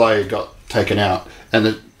display got taken out. And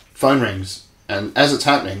the phone rings. And as it's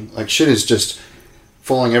happening, like, shit is just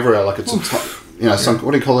falling everywhere. Like, it's some...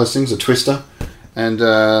 What do you call those things? A twister. And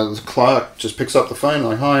the clerk just picks up the phone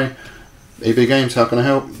like, hi, EB Games, how can I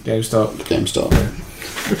help? GameStop.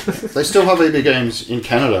 They still have EB Games in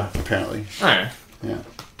Canada, apparently. Oh. Yeah.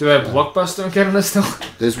 Do they have Blockbuster in Canada still?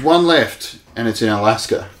 There's one left, and it's in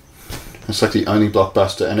Alaska. It's like the only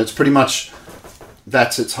Blockbuster, and it's pretty much...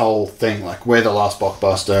 That's its whole thing. Like, we're the last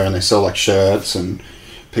Blockbuster, and they sell, like, shirts, and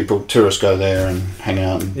tourists go there and hang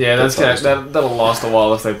out. And Yeah, that'll last a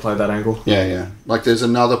while if they play that angle. Yeah. Like, there's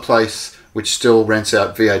another place which still rents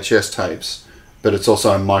out VHS tapes, but it's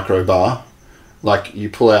also a micro bar. Like, you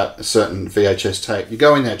pull out a certain VHS tape. You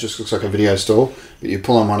go in there, it just looks like a video store, but you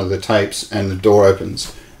pull on one of the tapes and the door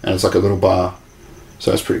opens, and it's like a little bar.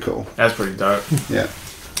 So it's pretty cool. That's pretty dope. Yeah.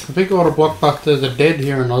 I think all the Blockbusters are dead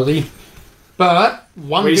here in Aussie. But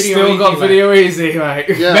We still got Video Easy, mate.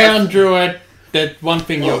 Yeah. Bound Druid, that's one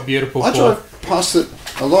thing you're beautiful I for. drive past it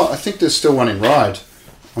a lot. I think there's still one in Ryde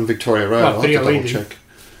on Victoria Road. I'll have to Video double Easy. check.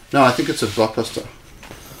 No, I think it's a Blockbuster.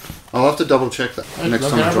 I'll have to double check that next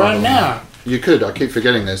Look time I at it drive right along. now. You could. I keep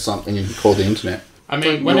forgetting there's something you can call the internet. I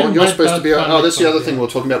mean, You're supposed to be... that's the other thing we're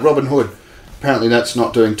talking about. Robin Hood. Apparently that's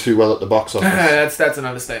not doing too well at the box office. That's an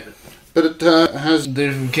understatement. But it has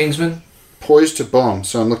Dude from Kingsman? poised to bomb,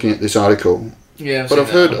 so I'm looking at this article. Yeah, But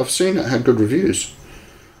I've seen it had good reviews.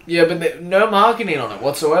 Yeah, but no marketing on it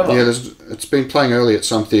whatsoever. Yeah, it's been playing early at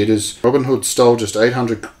some theatres. Robin Hood stole just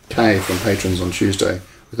 $800K from patrons on Tuesday,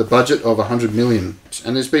 with a budget of $100 million.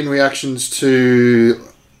 And there's been reactions to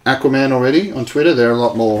Aquaman already on Twitter. They're a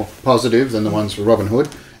lot more positive than the ones for Robin Hood.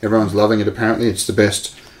 Everyone's loving it, apparently. It's the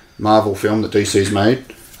best Marvel film that DC's made,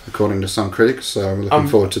 according to some critics, so we're looking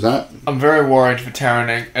forward to that. I'm very worried for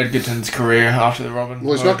Taron Egerton's career after the Robin.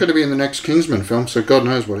 Well, he's not going to be in the next Kingsman film, so God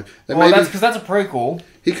knows what... That's because that's a prequel.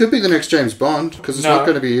 He could be the next James Bond, because it's not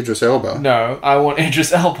going to be Idris Elba. No, I want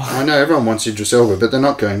Idris Elba. I know, everyone wants Idris Elba, but they're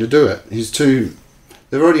not going to do it. He's too...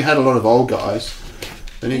 They've already had a lot of old guys.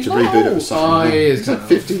 They need to reboot it with something. He's like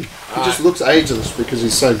 50. He just looks ageless because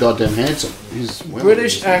he's so goddamn handsome. He's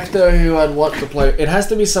British actor who I'd want to play... It has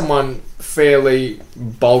to be someone fairly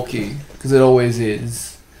bulky, because it always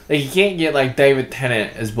is. Like, you can't get, like, David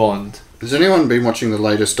Tennant as Bond. Has anyone been watching the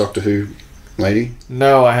latest Doctor Who lady?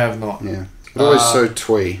 No, I have not. Yeah. It was always so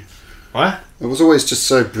twee. What? It was always just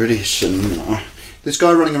so British and This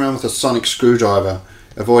guy running around with a sonic screwdriver,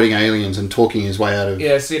 avoiding aliens and talking his way out of...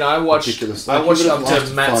 Yeah, see, I watched ridiculous. I Like, watched he up would've to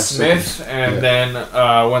lasted Matt 5 Smith, seconds. and Yeah.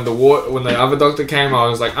 then when the other doctor came, I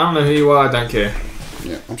was like, I don't know who you are, I don't care.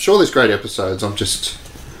 Yeah, I'm sure there's great episodes. I'm just...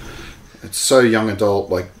 It's so young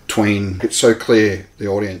adult, like tween. It's so clear, the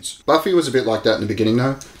audience. Buffy was a bit like that in the beginning,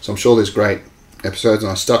 though. So I'm sure there's great episodes,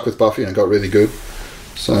 and I stuck with Buffy, and it got really good.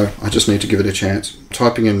 So I just need to give it a chance.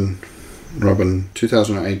 Typing in Robin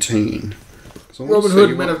 2018. So I wanna Robin see Hood,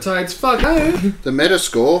 what- Men of Tides, fuck no. The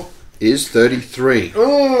Metascore is 33.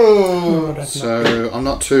 Oh, So I'm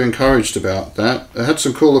not too encouraged about that. It had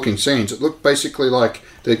some cool looking scenes. It looked basically like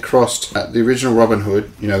they crossed the original Robin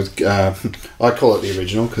Hood. You know, with, I call it the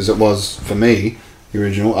original because it was, for me, the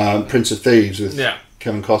original Prince of Thieves with yeah.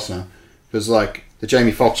 Kevin Costner. Because like the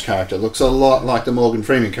Jamie Foxx character looks a lot like the Morgan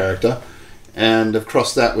Freeman character, and they've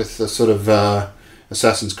crossed that with the sort of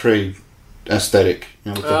Assassin's Creed aesthetic.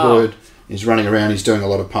 You know, with the hood, he's running around, he's doing a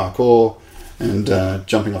lot of parkour and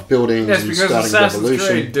jumping off buildings Yes, and because starting Assassin's revolution.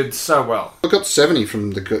 Creed did so well. I got 70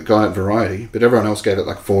 from the guy at Variety, but everyone else gave it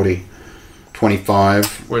like 40,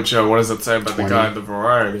 25. Which, what does it say about 20. the guy at the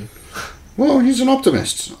Variety? Well, he's an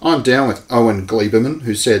optimist. I'm down with Owen Gleiberman,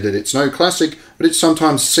 who said that it's no classic, but it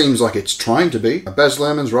sometimes seems like it's trying to be. Baz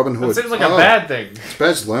Luhrmann's Robin Hood. It seems like a bad thing. It's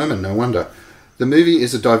Baz Luhrmann, no wonder. The movie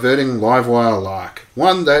is a diverting live-wire lark.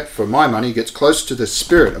 One that, for my money, gets closer to the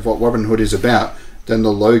spirit of what Robin Hood is about than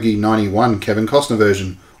the Logie 91 Kevin Costner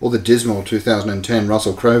version, or the dismal 2010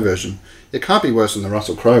 Russell Crowe version. It can't be worse than the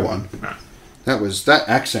Russell Crowe one. No. That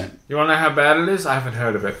accent. You want to know how bad it is? I haven't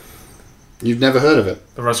heard of it. You've never heard of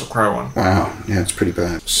it? The Russell Crowe one. Wow, yeah, it's pretty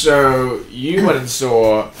bad. So, you went and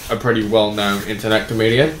saw a pretty well-known internet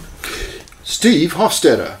comedian. Steve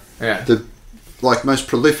Hofstetter, Yeah. the most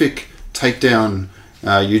prolific takedown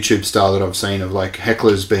YouTube star that I've seen of like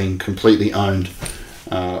hecklers being completely owned.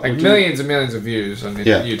 Like millions and millions of views on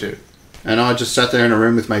Yeah. YouTube. And I just sat there in a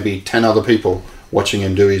room with maybe 10 other people watching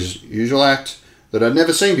him do his usual act that I'd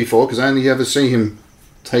never seen before because I only ever see him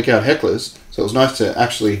take out hecklers. So it was nice to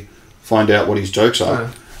actually find out what his jokes are.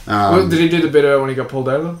 Well, did he do the bit when he got pulled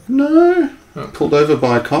over? No. Oh. Pulled over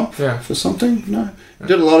by a cop Yeah. for something? No. He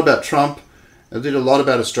did a lot about Trump. He did a lot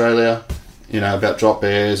about Australia. You know, about drop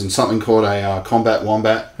bears and something called a combat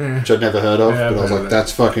wombat, which I'd never heard of. Yeah, but I was I've heard like, of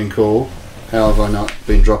that's fucking cool. How have I not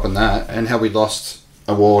been dropping that? And how we lost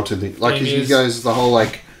a war to the... Like, he Emus. goes the whole,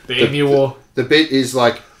 like... The Emu War. The bit is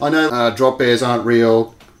like, I know drop bears aren't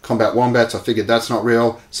real, combat wombats, I figured that's not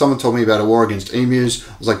real. Someone told me about a war against emus.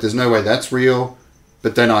 I was like, there's no way that's real.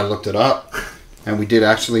 But then I looked it up, and we did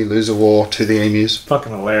actually lose a war to the emus.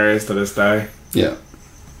 Fucking hilarious to this day. Yeah.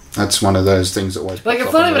 That's one of those things that always Like, pops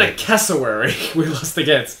it's up not in even my- a cassowary we lost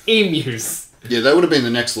against. Emus. Yeah, that would have been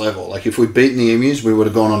the next level. Like, if we'd beaten the emus, we would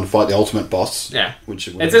have gone on to fight the ultimate boss. Yeah. Which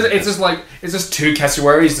it would It's have just, been it's just like, it's just two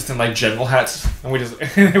cassowaries just in like general hats, and we just,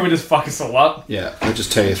 they would just fuck us all up. Yeah, they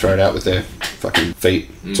just tear your throat out with their fucking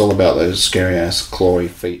feet. It's all about those scary ass clawy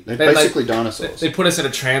feet. They're They, basically like, dinosaurs. They put us in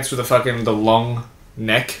a trance with the long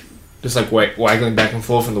neck, just like waggling back and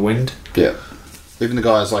forth in the wind. Yeah. Even the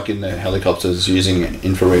guys like in their helicopters using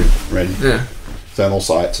infrared Yeah. thermal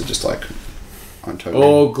sights are just like, I'm totally...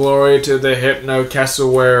 All glory to the hypno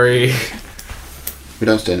cassowary. We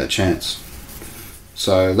don't stand a chance.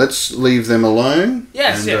 So let's leave them alone.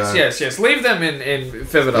 Yes, and, yes. Leave them in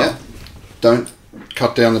Feathered Yeah. Don't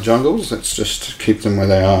cut down the jungles. Let's just keep them where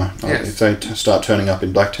they are. Yes. If they start turning up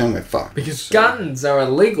in Blacktown, we're fucked. Because So- guns are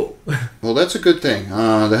illegal. Well, that's a good thing.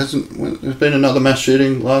 There's been another mass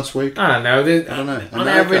shooting last week. I don't know. I don't know. On America.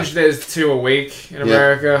 average, there's 2 a week in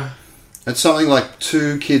America. It's something like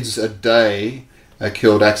 2 kids a day are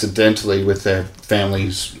killed accidentally with their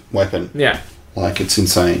family's weapon. Yeah. Like, it's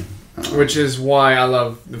insane. Which is why I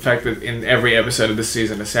love the fact that in every episode of this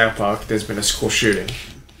season of South Park, there's been a school shooting.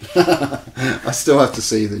 I still have to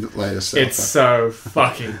see the latest stuff. It's so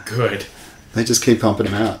fucking good. They just keep pumping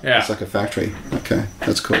them out. Yeah. It's like a factory. Okay,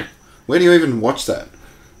 that's cool. Where do you even watch that?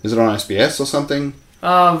 Is it on SBS or something?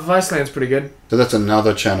 Viceland's pretty good. So that's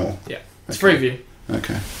another channel. Yeah. It's Okay. Freeview.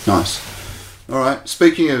 Okay, nice. Alright,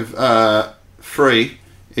 speaking of free,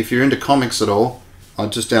 if you're into comics at all, I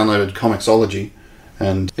just downloaded Comixology,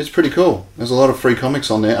 and it's pretty cool. There's a lot of free comics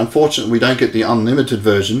on there. Unfortunately, we don't get the unlimited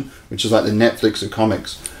version, which is like the Netflix of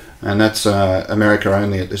comics, and that's America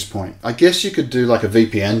only at this point. I guess you could do like a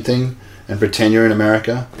VPN thing and pretend you're in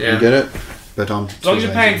America Yeah. and get it, but I'm As long as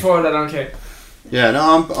you're paying for it, I don't care. Yeah,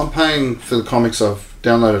 no, I'm paying for the comics. I've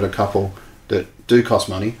downloaded a couple that do cost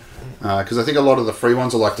money. Because I think a lot of the free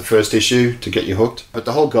ones are like the first issue to get you hooked. But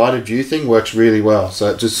the whole guided view thing works really well. So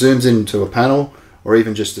it just zooms into a panel or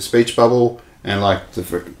even just a speech bubble and like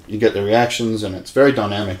you get the reactions, and it's very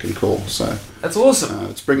dynamic and cool. So That's awesome.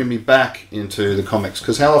 it's bringing me back into the comics,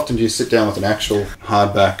 because how often do you sit down with an actual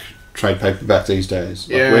hardback trade paperback these days?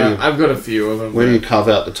 Like, Yeah, I've got a few of them. where do you carve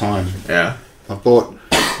out the time? Yeah. I bought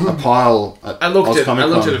a pile at I looked at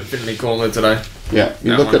Comic-Con. Infinity Gauntlet today. Yeah,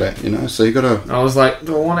 you that look one. at it, you know, so you got to... I was like,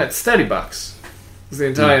 the one at $30. It's the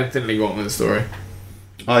entire Infinity Gauntlet story.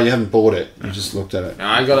 Oh, you haven't bought it, you just looked at it. No,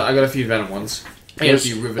 I got a few Venom ones. I got a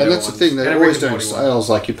few Riverdale And that's the ones. thing, they're And a always Rick and doing Morty one. sales,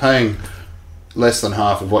 like you're paying less than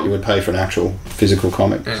half of what you would pay for an actual physical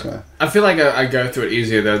comic. Yeah. So. I feel like I go through it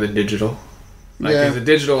easier though than digital. Like, Yeah. the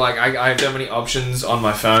digital, like, I have so many options on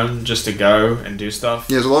my phone just to go and do stuff.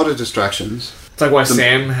 Yeah, there's a lot of distractions. It's like why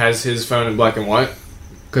Sam has his phone in black and white.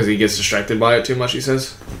 Because he gets distracted by it too much, he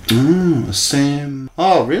says. Sam.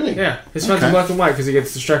 Oh, really? Yeah, his phone's Okay. in black and white because he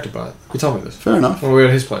gets distracted by it. He told me this Fair enough. when we were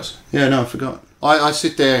at his place. Yeah, no, I forgot. I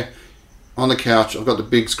sit there on the couch. I've got the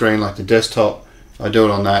big screen, like the desktop. I do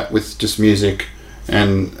it on that with just music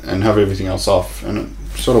and have everything else off, and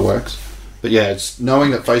it sort of works. But yeah, it's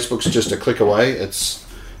knowing that Facebook's just a click away.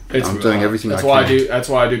 I'm doing everything that's I why can. That's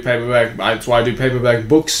why I do paperback. That's why I do paperback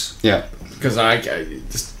books. Yeah. Because I'll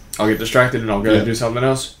get distracted and I'll go Yeah. do something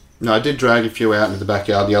else. No, I did drag a few out into the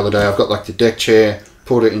backyard the other day. I've got like the deck chair,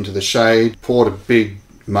 poured it into the shade, poured a big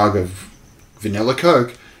mug of vanilla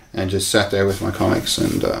Coke, and just sat there with my comics,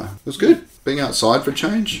 and it was good. Being outside for a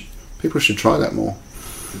change. People should try that more.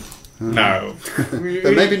 No.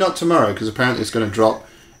 But maybe not tomorrow, because apparently it's going to drop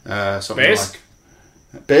something Bears?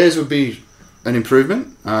 like... Bears would be an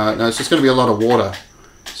improvement. No, it's just going to be a lot of water.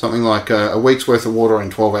 Something like a week's worth of water in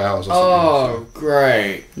 12 hours or something. Oh,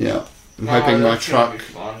 great. Yeah. I'm hoping my truck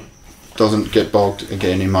doesn't get bogged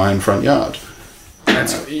again in my own front yard.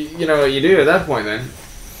 That's you know what you do at that point then.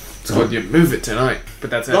 It's called you move it tonight. But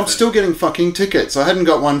that's But I'm still getting fucking tickets. I hadn't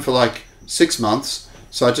got one for like 6 months,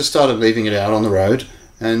 so I just started leaving it out on the road.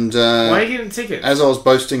 And Why are you getting tickets? as I was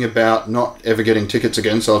boasting about not ever getting tickets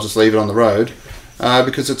again, so I'll just leave it on the road,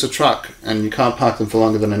 because it's a truck and you can't park them for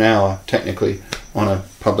longer than an hour, technically, on a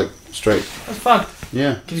public street. That's fucked.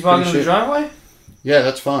 Yeah. Can you park pretty in the shit. driveway? Yeah,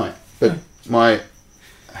 that's fine. But my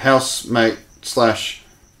housemate /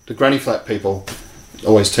 the granny flat people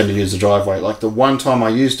always tend to use the driveway. Like the one time I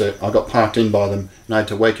used it, I got parked in by them and I had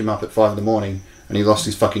to wake him up at 5 in the morning and he lost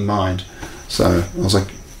his fucking mind. So I was like,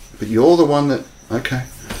 but you're the one that... Okay.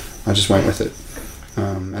 I just went with it.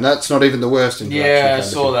 And that's not even the worst interaction. Yeah, I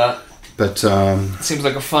saw that. But Seems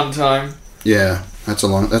like a fun time. yeah, that's a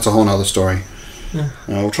whole nother story. Yeah.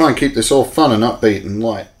 We'll try and keep this all fun and upbeat and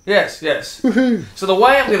light. Yes, yes. So the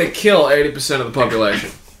way I'm going to kill 80% of the population.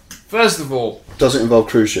 First of all, Does it involve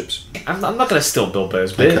cruise ships? I'm not going to steal Bill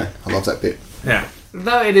Burr's bit. Okay, I love that bit. Yeah.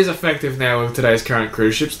 Though it is effective now with today's current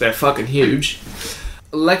cruise ships, they're fucking huge.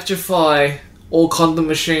 Electrify all condom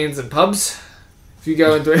machines and pubs. If you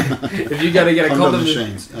go into if you go to get a condom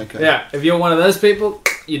machines. Okay. yeah, if you're one of those people,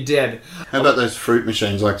 you're dead. How about those fruit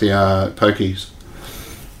machines like the pokies?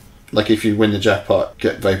 Like if you win the jackpot,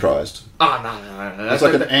 get vaporized. Oh no. It's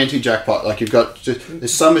like an anti-jackpot. Like you've got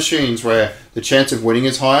there's some machines where the chance of winning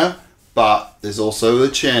is higher, but there's also the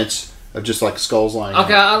chance of just like skulls lying.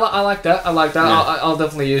 Okay, I like that. I like that. Yeah. I'll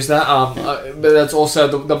definitely use that. But that's also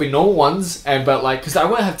there'll be normal ones, but like because I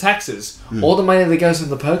won't have taxes. All the money that goes in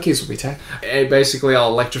the pokies will be taxed. Basically, I'll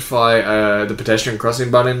electrify the pedestrian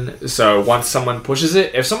crossing button. So once someone pushes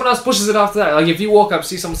it, if someone else pushes it after that, like if you walk up,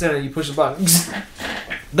 see someone standing, and you push the button,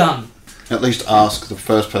 done. At least ask the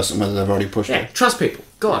first person whether they've already pushed Yeah, it. trust people.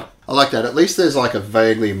 God. I like that. At least there's like a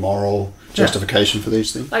vaguely moral justification for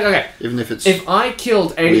these things, Like okay, even if it's if I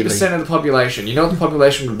killed 80% of the population, you know what the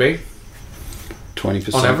population would be?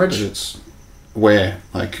 20% on average? but it's where,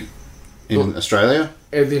 like in Australia.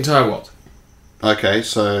 In the entire world. Okay,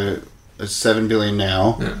 so it's 7 billion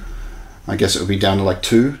now. Yeah. I guess it would be down to like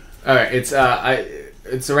 2. Okay, it's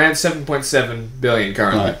around 7.7 billion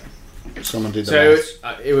currently. Right. Someone did the So maths.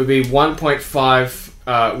 it would be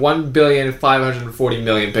 1,540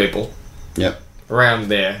 million people. Yep. Around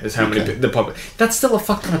there is how many Okay. the public. That's still a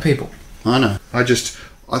fuck ton of people. I know. I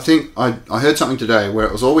think I heard something today where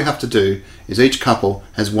it was all we have to do is each couple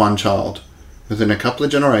has one child. Within a couple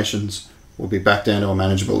of generations, we'll be back down to a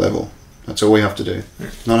manageable level. That's all we have to do.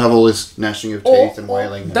 Not have all this gnashing of teeth and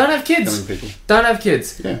wailing. Don't and have kids. killing people. Don't have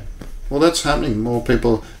kids. Yeah. Well, that's happening. More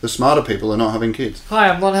people, the smarter people, are not having kids. Hi,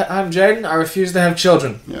 I'm Jaden. I refuse to have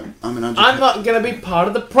children. Yeah. I'm I'm not going to be part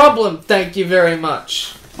of the problem. Thank you very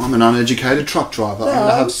much. I'm an uneducated truck driver. I'm going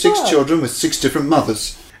to have 6 children with 6 different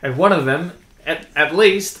mothers. And one of them, at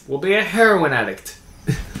least, will be a heroin addict.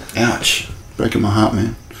 Ouch. Breaking my heart,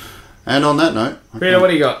 man. And on that note... Peter, what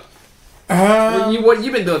do you got?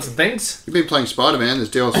 You've been doing some things. You've been playing Spider-Man. There's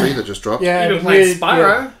DLC that just dropped. Yeah, You've been playing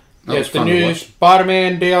Spyro. That Yeah, was the fun to new watch.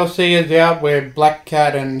 Spider-Man DLC is out with Black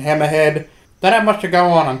Cat and Hammerhead. Don't have much to go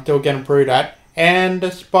on. I'm still getting through that. And the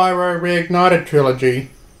Spyro Reignited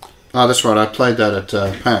trilogy. Oh, that's right. I played that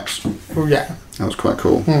at PAX. Oh, yeah. That was quite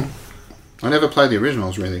cool. I never played the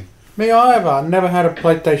originals, really. Me either. I never had a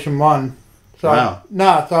PlayStation 1. So Wow.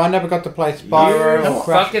 so I never got to play Spyro You or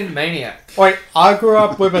Crash. fucking maniac. Wait, I grew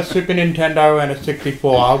up with a Super Nintendo and a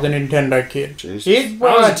 64. I was a Nintendo kid. Jeez. Here's I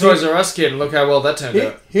where was I a Toys did, R Us kid, and look how well that turned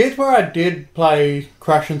out. here's where I did play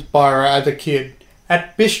Crash and Spyro as a kid.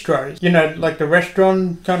 At bistros. You know, like the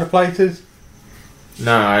restaurant kind of places.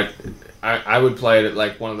 No, I would play it at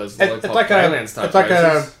like one of those It's lollipop like Playlands type it's like a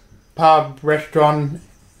places. pub restaurant,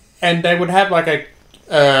 and they would have like a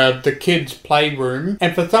the kids' playroom.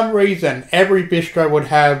 And for some reason, every bistro would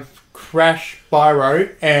have Crash,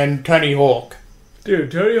 Spyro, and Tony Hawk.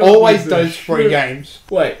 Dude, Tony Hawk Always was the those three shit. games.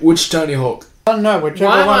 Wait, which Tony Hawk? I don't know whichever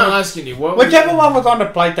Why am one. I asking you? What was- Whichever one was on the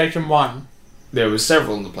PlayStation 1. There was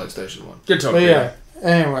several on the PlayStation 1. Good talk, But Peter. yeah,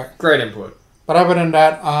 anyway. Great input. But other than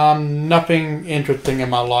that, nothing interesting in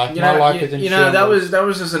my life. My life is in that shambles.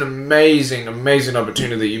 was just an amazing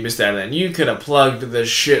opportunity that you missed out on. And you could have plugged the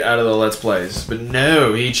shit out of the Let's Plays. But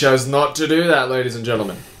no, he chose not to do that, ladies and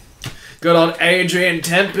gentlemen. Good old Adrian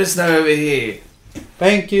Tempest over here.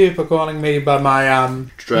 Thank you for calling me by my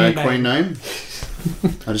Drag name. queen name?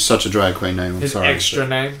 That is such a drag queen name. I'm His sorry. extra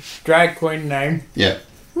name. drag queen name. Yeah.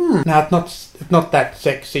 No, it's not that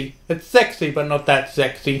sexy. It's sexy, but not that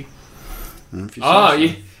sexy. If you Oh, say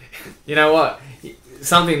so. you know what?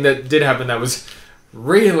 Something that did happen that was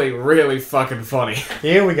really, really fucking funny.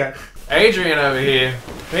 Here we go. Adrian over here,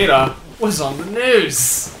 Peter, was on the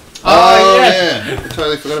news. Oh, yes. yeah. I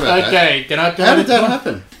totally forgot about that. Okay, can I tell How you did that this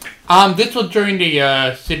happen? one? This was during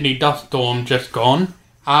the Sydney dust storm just gone.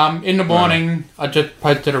 In the morning, I just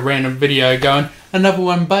posted a random video going, another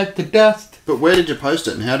one bites the dust. But where did you post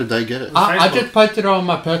it and how did they get it? I Facebook. just posted it on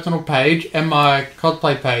my personal page and my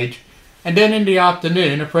cosplay page. And then in the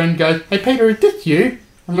afternoon, a friend goes, hey Peter, is this you?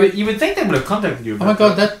 I'm like, You would think they would have contacted you. oh my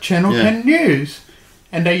god, that's Channel Yeah. 10 News.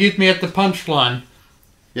 And they used me at the punchline.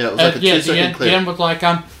 Yeah, it was like a Yeah, 2-second the clip. end was like,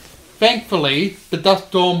 thankfully, the dust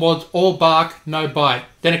storm was all bark, no bite.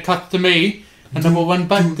 Then it cuts to me, and number one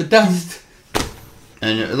bites the dust.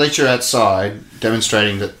 And at least you're outside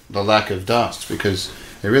demonstrating the lack of dust because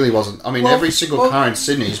it really wasn't. I mean, Well, every single well- car in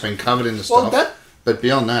Sydney has been covered in the Well, stuff. But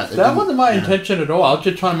beyond that, it that didn't- wasn't my yeah. intention at all. I was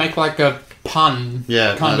just trying to make like a pun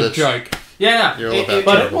Yeah, kind no, of that's- joke. Yeah, You're all about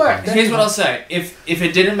but it terrible worked. puns. Here's what I'll say: if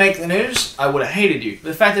it didn't make the news, I would have hated you.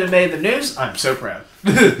 The fact that it made the news, I'm so proud.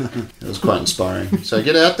 It was quite inspiring. So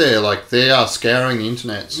get out there, like they are scouring the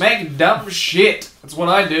internet. Make dumb shit. That's what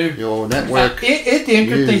I do. Your network. It's the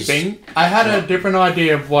interesting News. thing. I had a different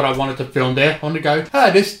idea of what I wanted to film there. I wanted to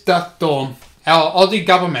go, this dust storm, our Aussie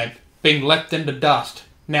government being left in the dust.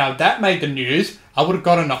 Now, if that made the news, I would have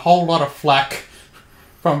gotten a whole lot of flack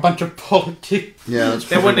from a bunch of politics. Yeah, that's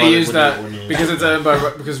They probably wouldn't why have they used wouldn't- that wouldn't use because it. it's owned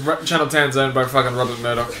by Channel 10's owned by fucking Robert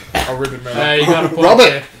Murdoch or Rupert Murdoch. You got a point Robert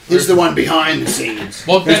there. is the one behind the scenes.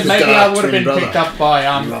 Well, Who's then the maybe I dark would have twin been brother? picked up by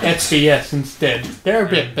SBS instead. They're a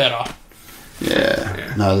bit better.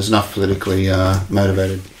 Yeah. No, there's enough politically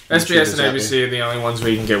motivated. SBS YouTubers and out ABC are the only ones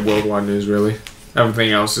where you can get worldwide news. Really,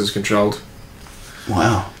 everything else is controlled. there.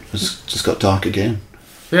 Wow, it's just got dark again.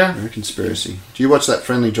 Yeah, Very conspiracy. Do you watch that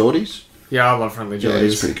Friendly Geordies? yeah, I love Friendly Yeah,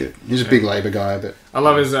 he's Geordies. pretty good. He's a big Labour guy, but I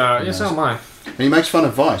love his. Yeah, so am I. and he makes fun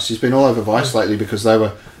of Vice. He's been all over Vice lately because they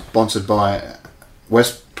were sponsored by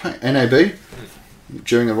West NAB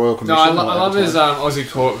during the Royal No, Commission. I love his Aussie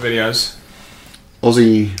court videos.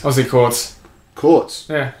 Aussie courts. Courts,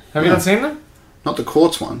 Yeah, have you Yeah. not seen them? not the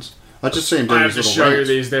courts ones. I just see him doing I have his to little show you rants.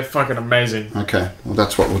 these. They're fucking amazing. Okay, well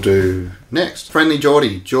that's what we'll do next. Friendly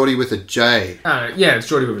Geordie, Geordie with a J. Yeah, it's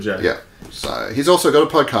Geordie with a J. Yeah. So he's also got a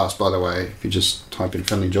podcast, by the way. If you just type in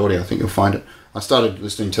Friendly Geordie, I think you'll find it. I started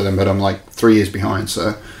listening to them, but I'm like 3 years behind,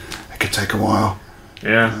 so it could take a while.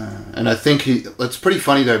 Yeah. And I think it's pretty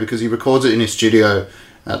funny though because he records it in his studio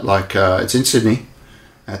at it's in Sydney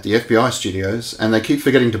at the FBI studios, and they keep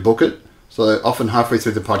forgetting to book it. So often halfway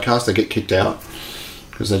through the podcast they get kicked out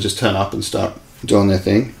because they just turn up and start doing their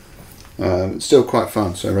thing. It's still quite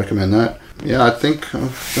fun, so I recommend that. Yeah, I think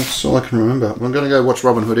that's all I can remember. I'm going to go watch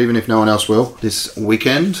Robin Hood, even if no one else will, this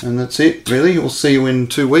weekend, and that's it. Really, we'll see you in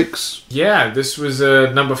 2 weeks. Yeah, this was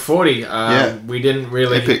number 40. Yeah. We didn't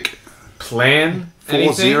really Epic. plan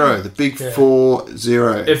anything. 4-0, the big Yeah.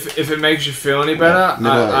 4-0. If it makes you feel any better,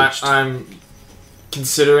 Middle-aged. I'm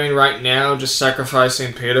considering right now just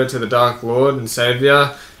sacrificing Peter to the Dark Lord and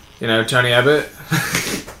Savior, Tony Abbott.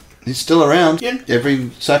 He's still around. Yeah.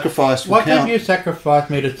 Every sacrifice will Why count. don't you sacrifice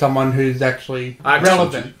me to someone who's actually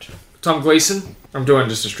relevant? Tom Gleeson. I'm doing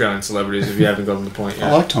just Australian celebrities if you haven't gotten the point yet.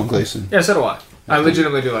 I like Tom Gleeson. Yeah, so do I. I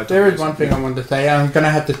legitimately do like Tom There is Gleeson. one thing I wanted to say. I'm going to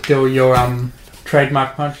have to steal your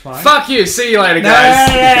trademark punchline. Fuck you. See you later, No,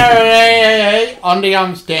 guys. on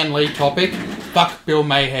the Stan Lee topic, fuck Bill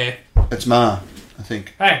Mayhew. It's Ma, I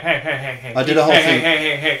think. Hey. I did a whole thing.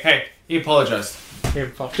 Hey. He apologized. Yeah,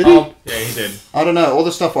 fuck. Did he? Yeah, he did. I don't know. All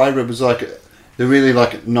the stuff I read was like, they're really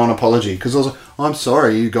like non-apology. Because I was like, I'm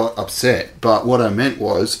sorry you got upset. But what I meant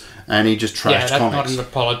was, and he just trashed Yeah, that's comics. not an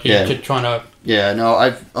apology Yeah. to trying to... Yeah, no,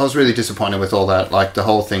 I was really disappointed with all that. Like, the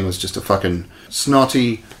whole thing was just a fucking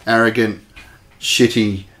snotty, arrogant,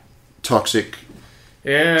 shitty, toxic,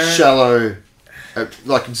 Yeah. shallow,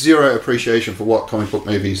 like zero appreciation for what comic book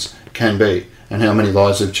movies can be and how many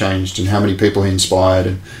lives have changed and how many people he inspired.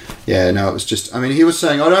 And yeah, no, it was just, I mean, he was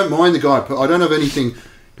saying, I don't mind the guy, I don't have anything,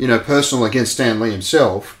 personal against Stan Lee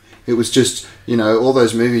himself. It was just, all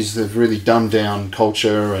those movies that have really dumbed down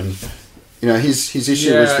culture and, his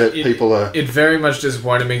issue was that people are... It very much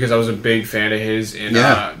disappointed me because I was a big fan of his in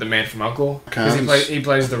The Man from U.N.C.L.E. Because he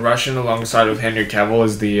plays the Russian alongside with Henry Cavill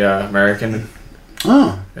as the American.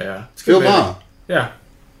 Oh, Yeah. It's a good Bill movie. Maher. Yeah.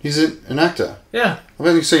 He's an actor. Yeah. I've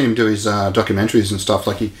only seen him do his documentaries and stuff.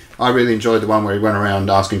 I really enjoyed the one where he went around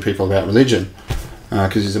asking people about religion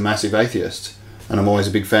because he's a massive atheist, and I'm always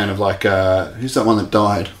a big fan of who's that one that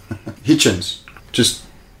died? Hitchens, just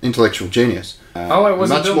intellectual genius. Oh, wait, was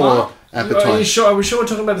it much Bill more Maher? appetite. Are we sure we're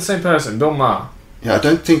talking about the same person? Bill Maher. Yeah, I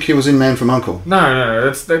don't think he was in Man from U.N.C.L.E.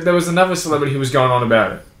 No. There was another celebrity who was going on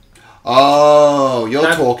about it. Oh,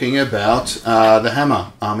 you're talking about the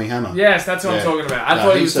Hammer, Army Hammer. Yes, that's what I'm Yeah. talking about. I No,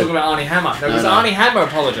 thought he he was said- talking about Arnie Hammer. No, because no. Arnie Hammer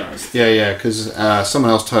apologised. Yeah, because someone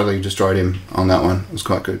else totally destroyed him on that one. It was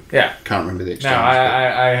quite good. Yeah. Can't remember the No, exchange.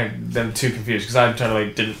 I had them too confused because I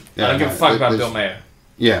totally didn't. Yeah, I don't give a no, fuck about there's- Bill Maher.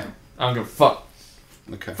 Yeah. I don't give a fuck.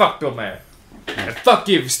 Okay. Fuck Bill Maher. And fuck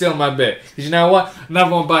you for stealing my bit. Because you know what?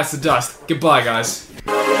 Another one bites the dust. Goodbye, guys.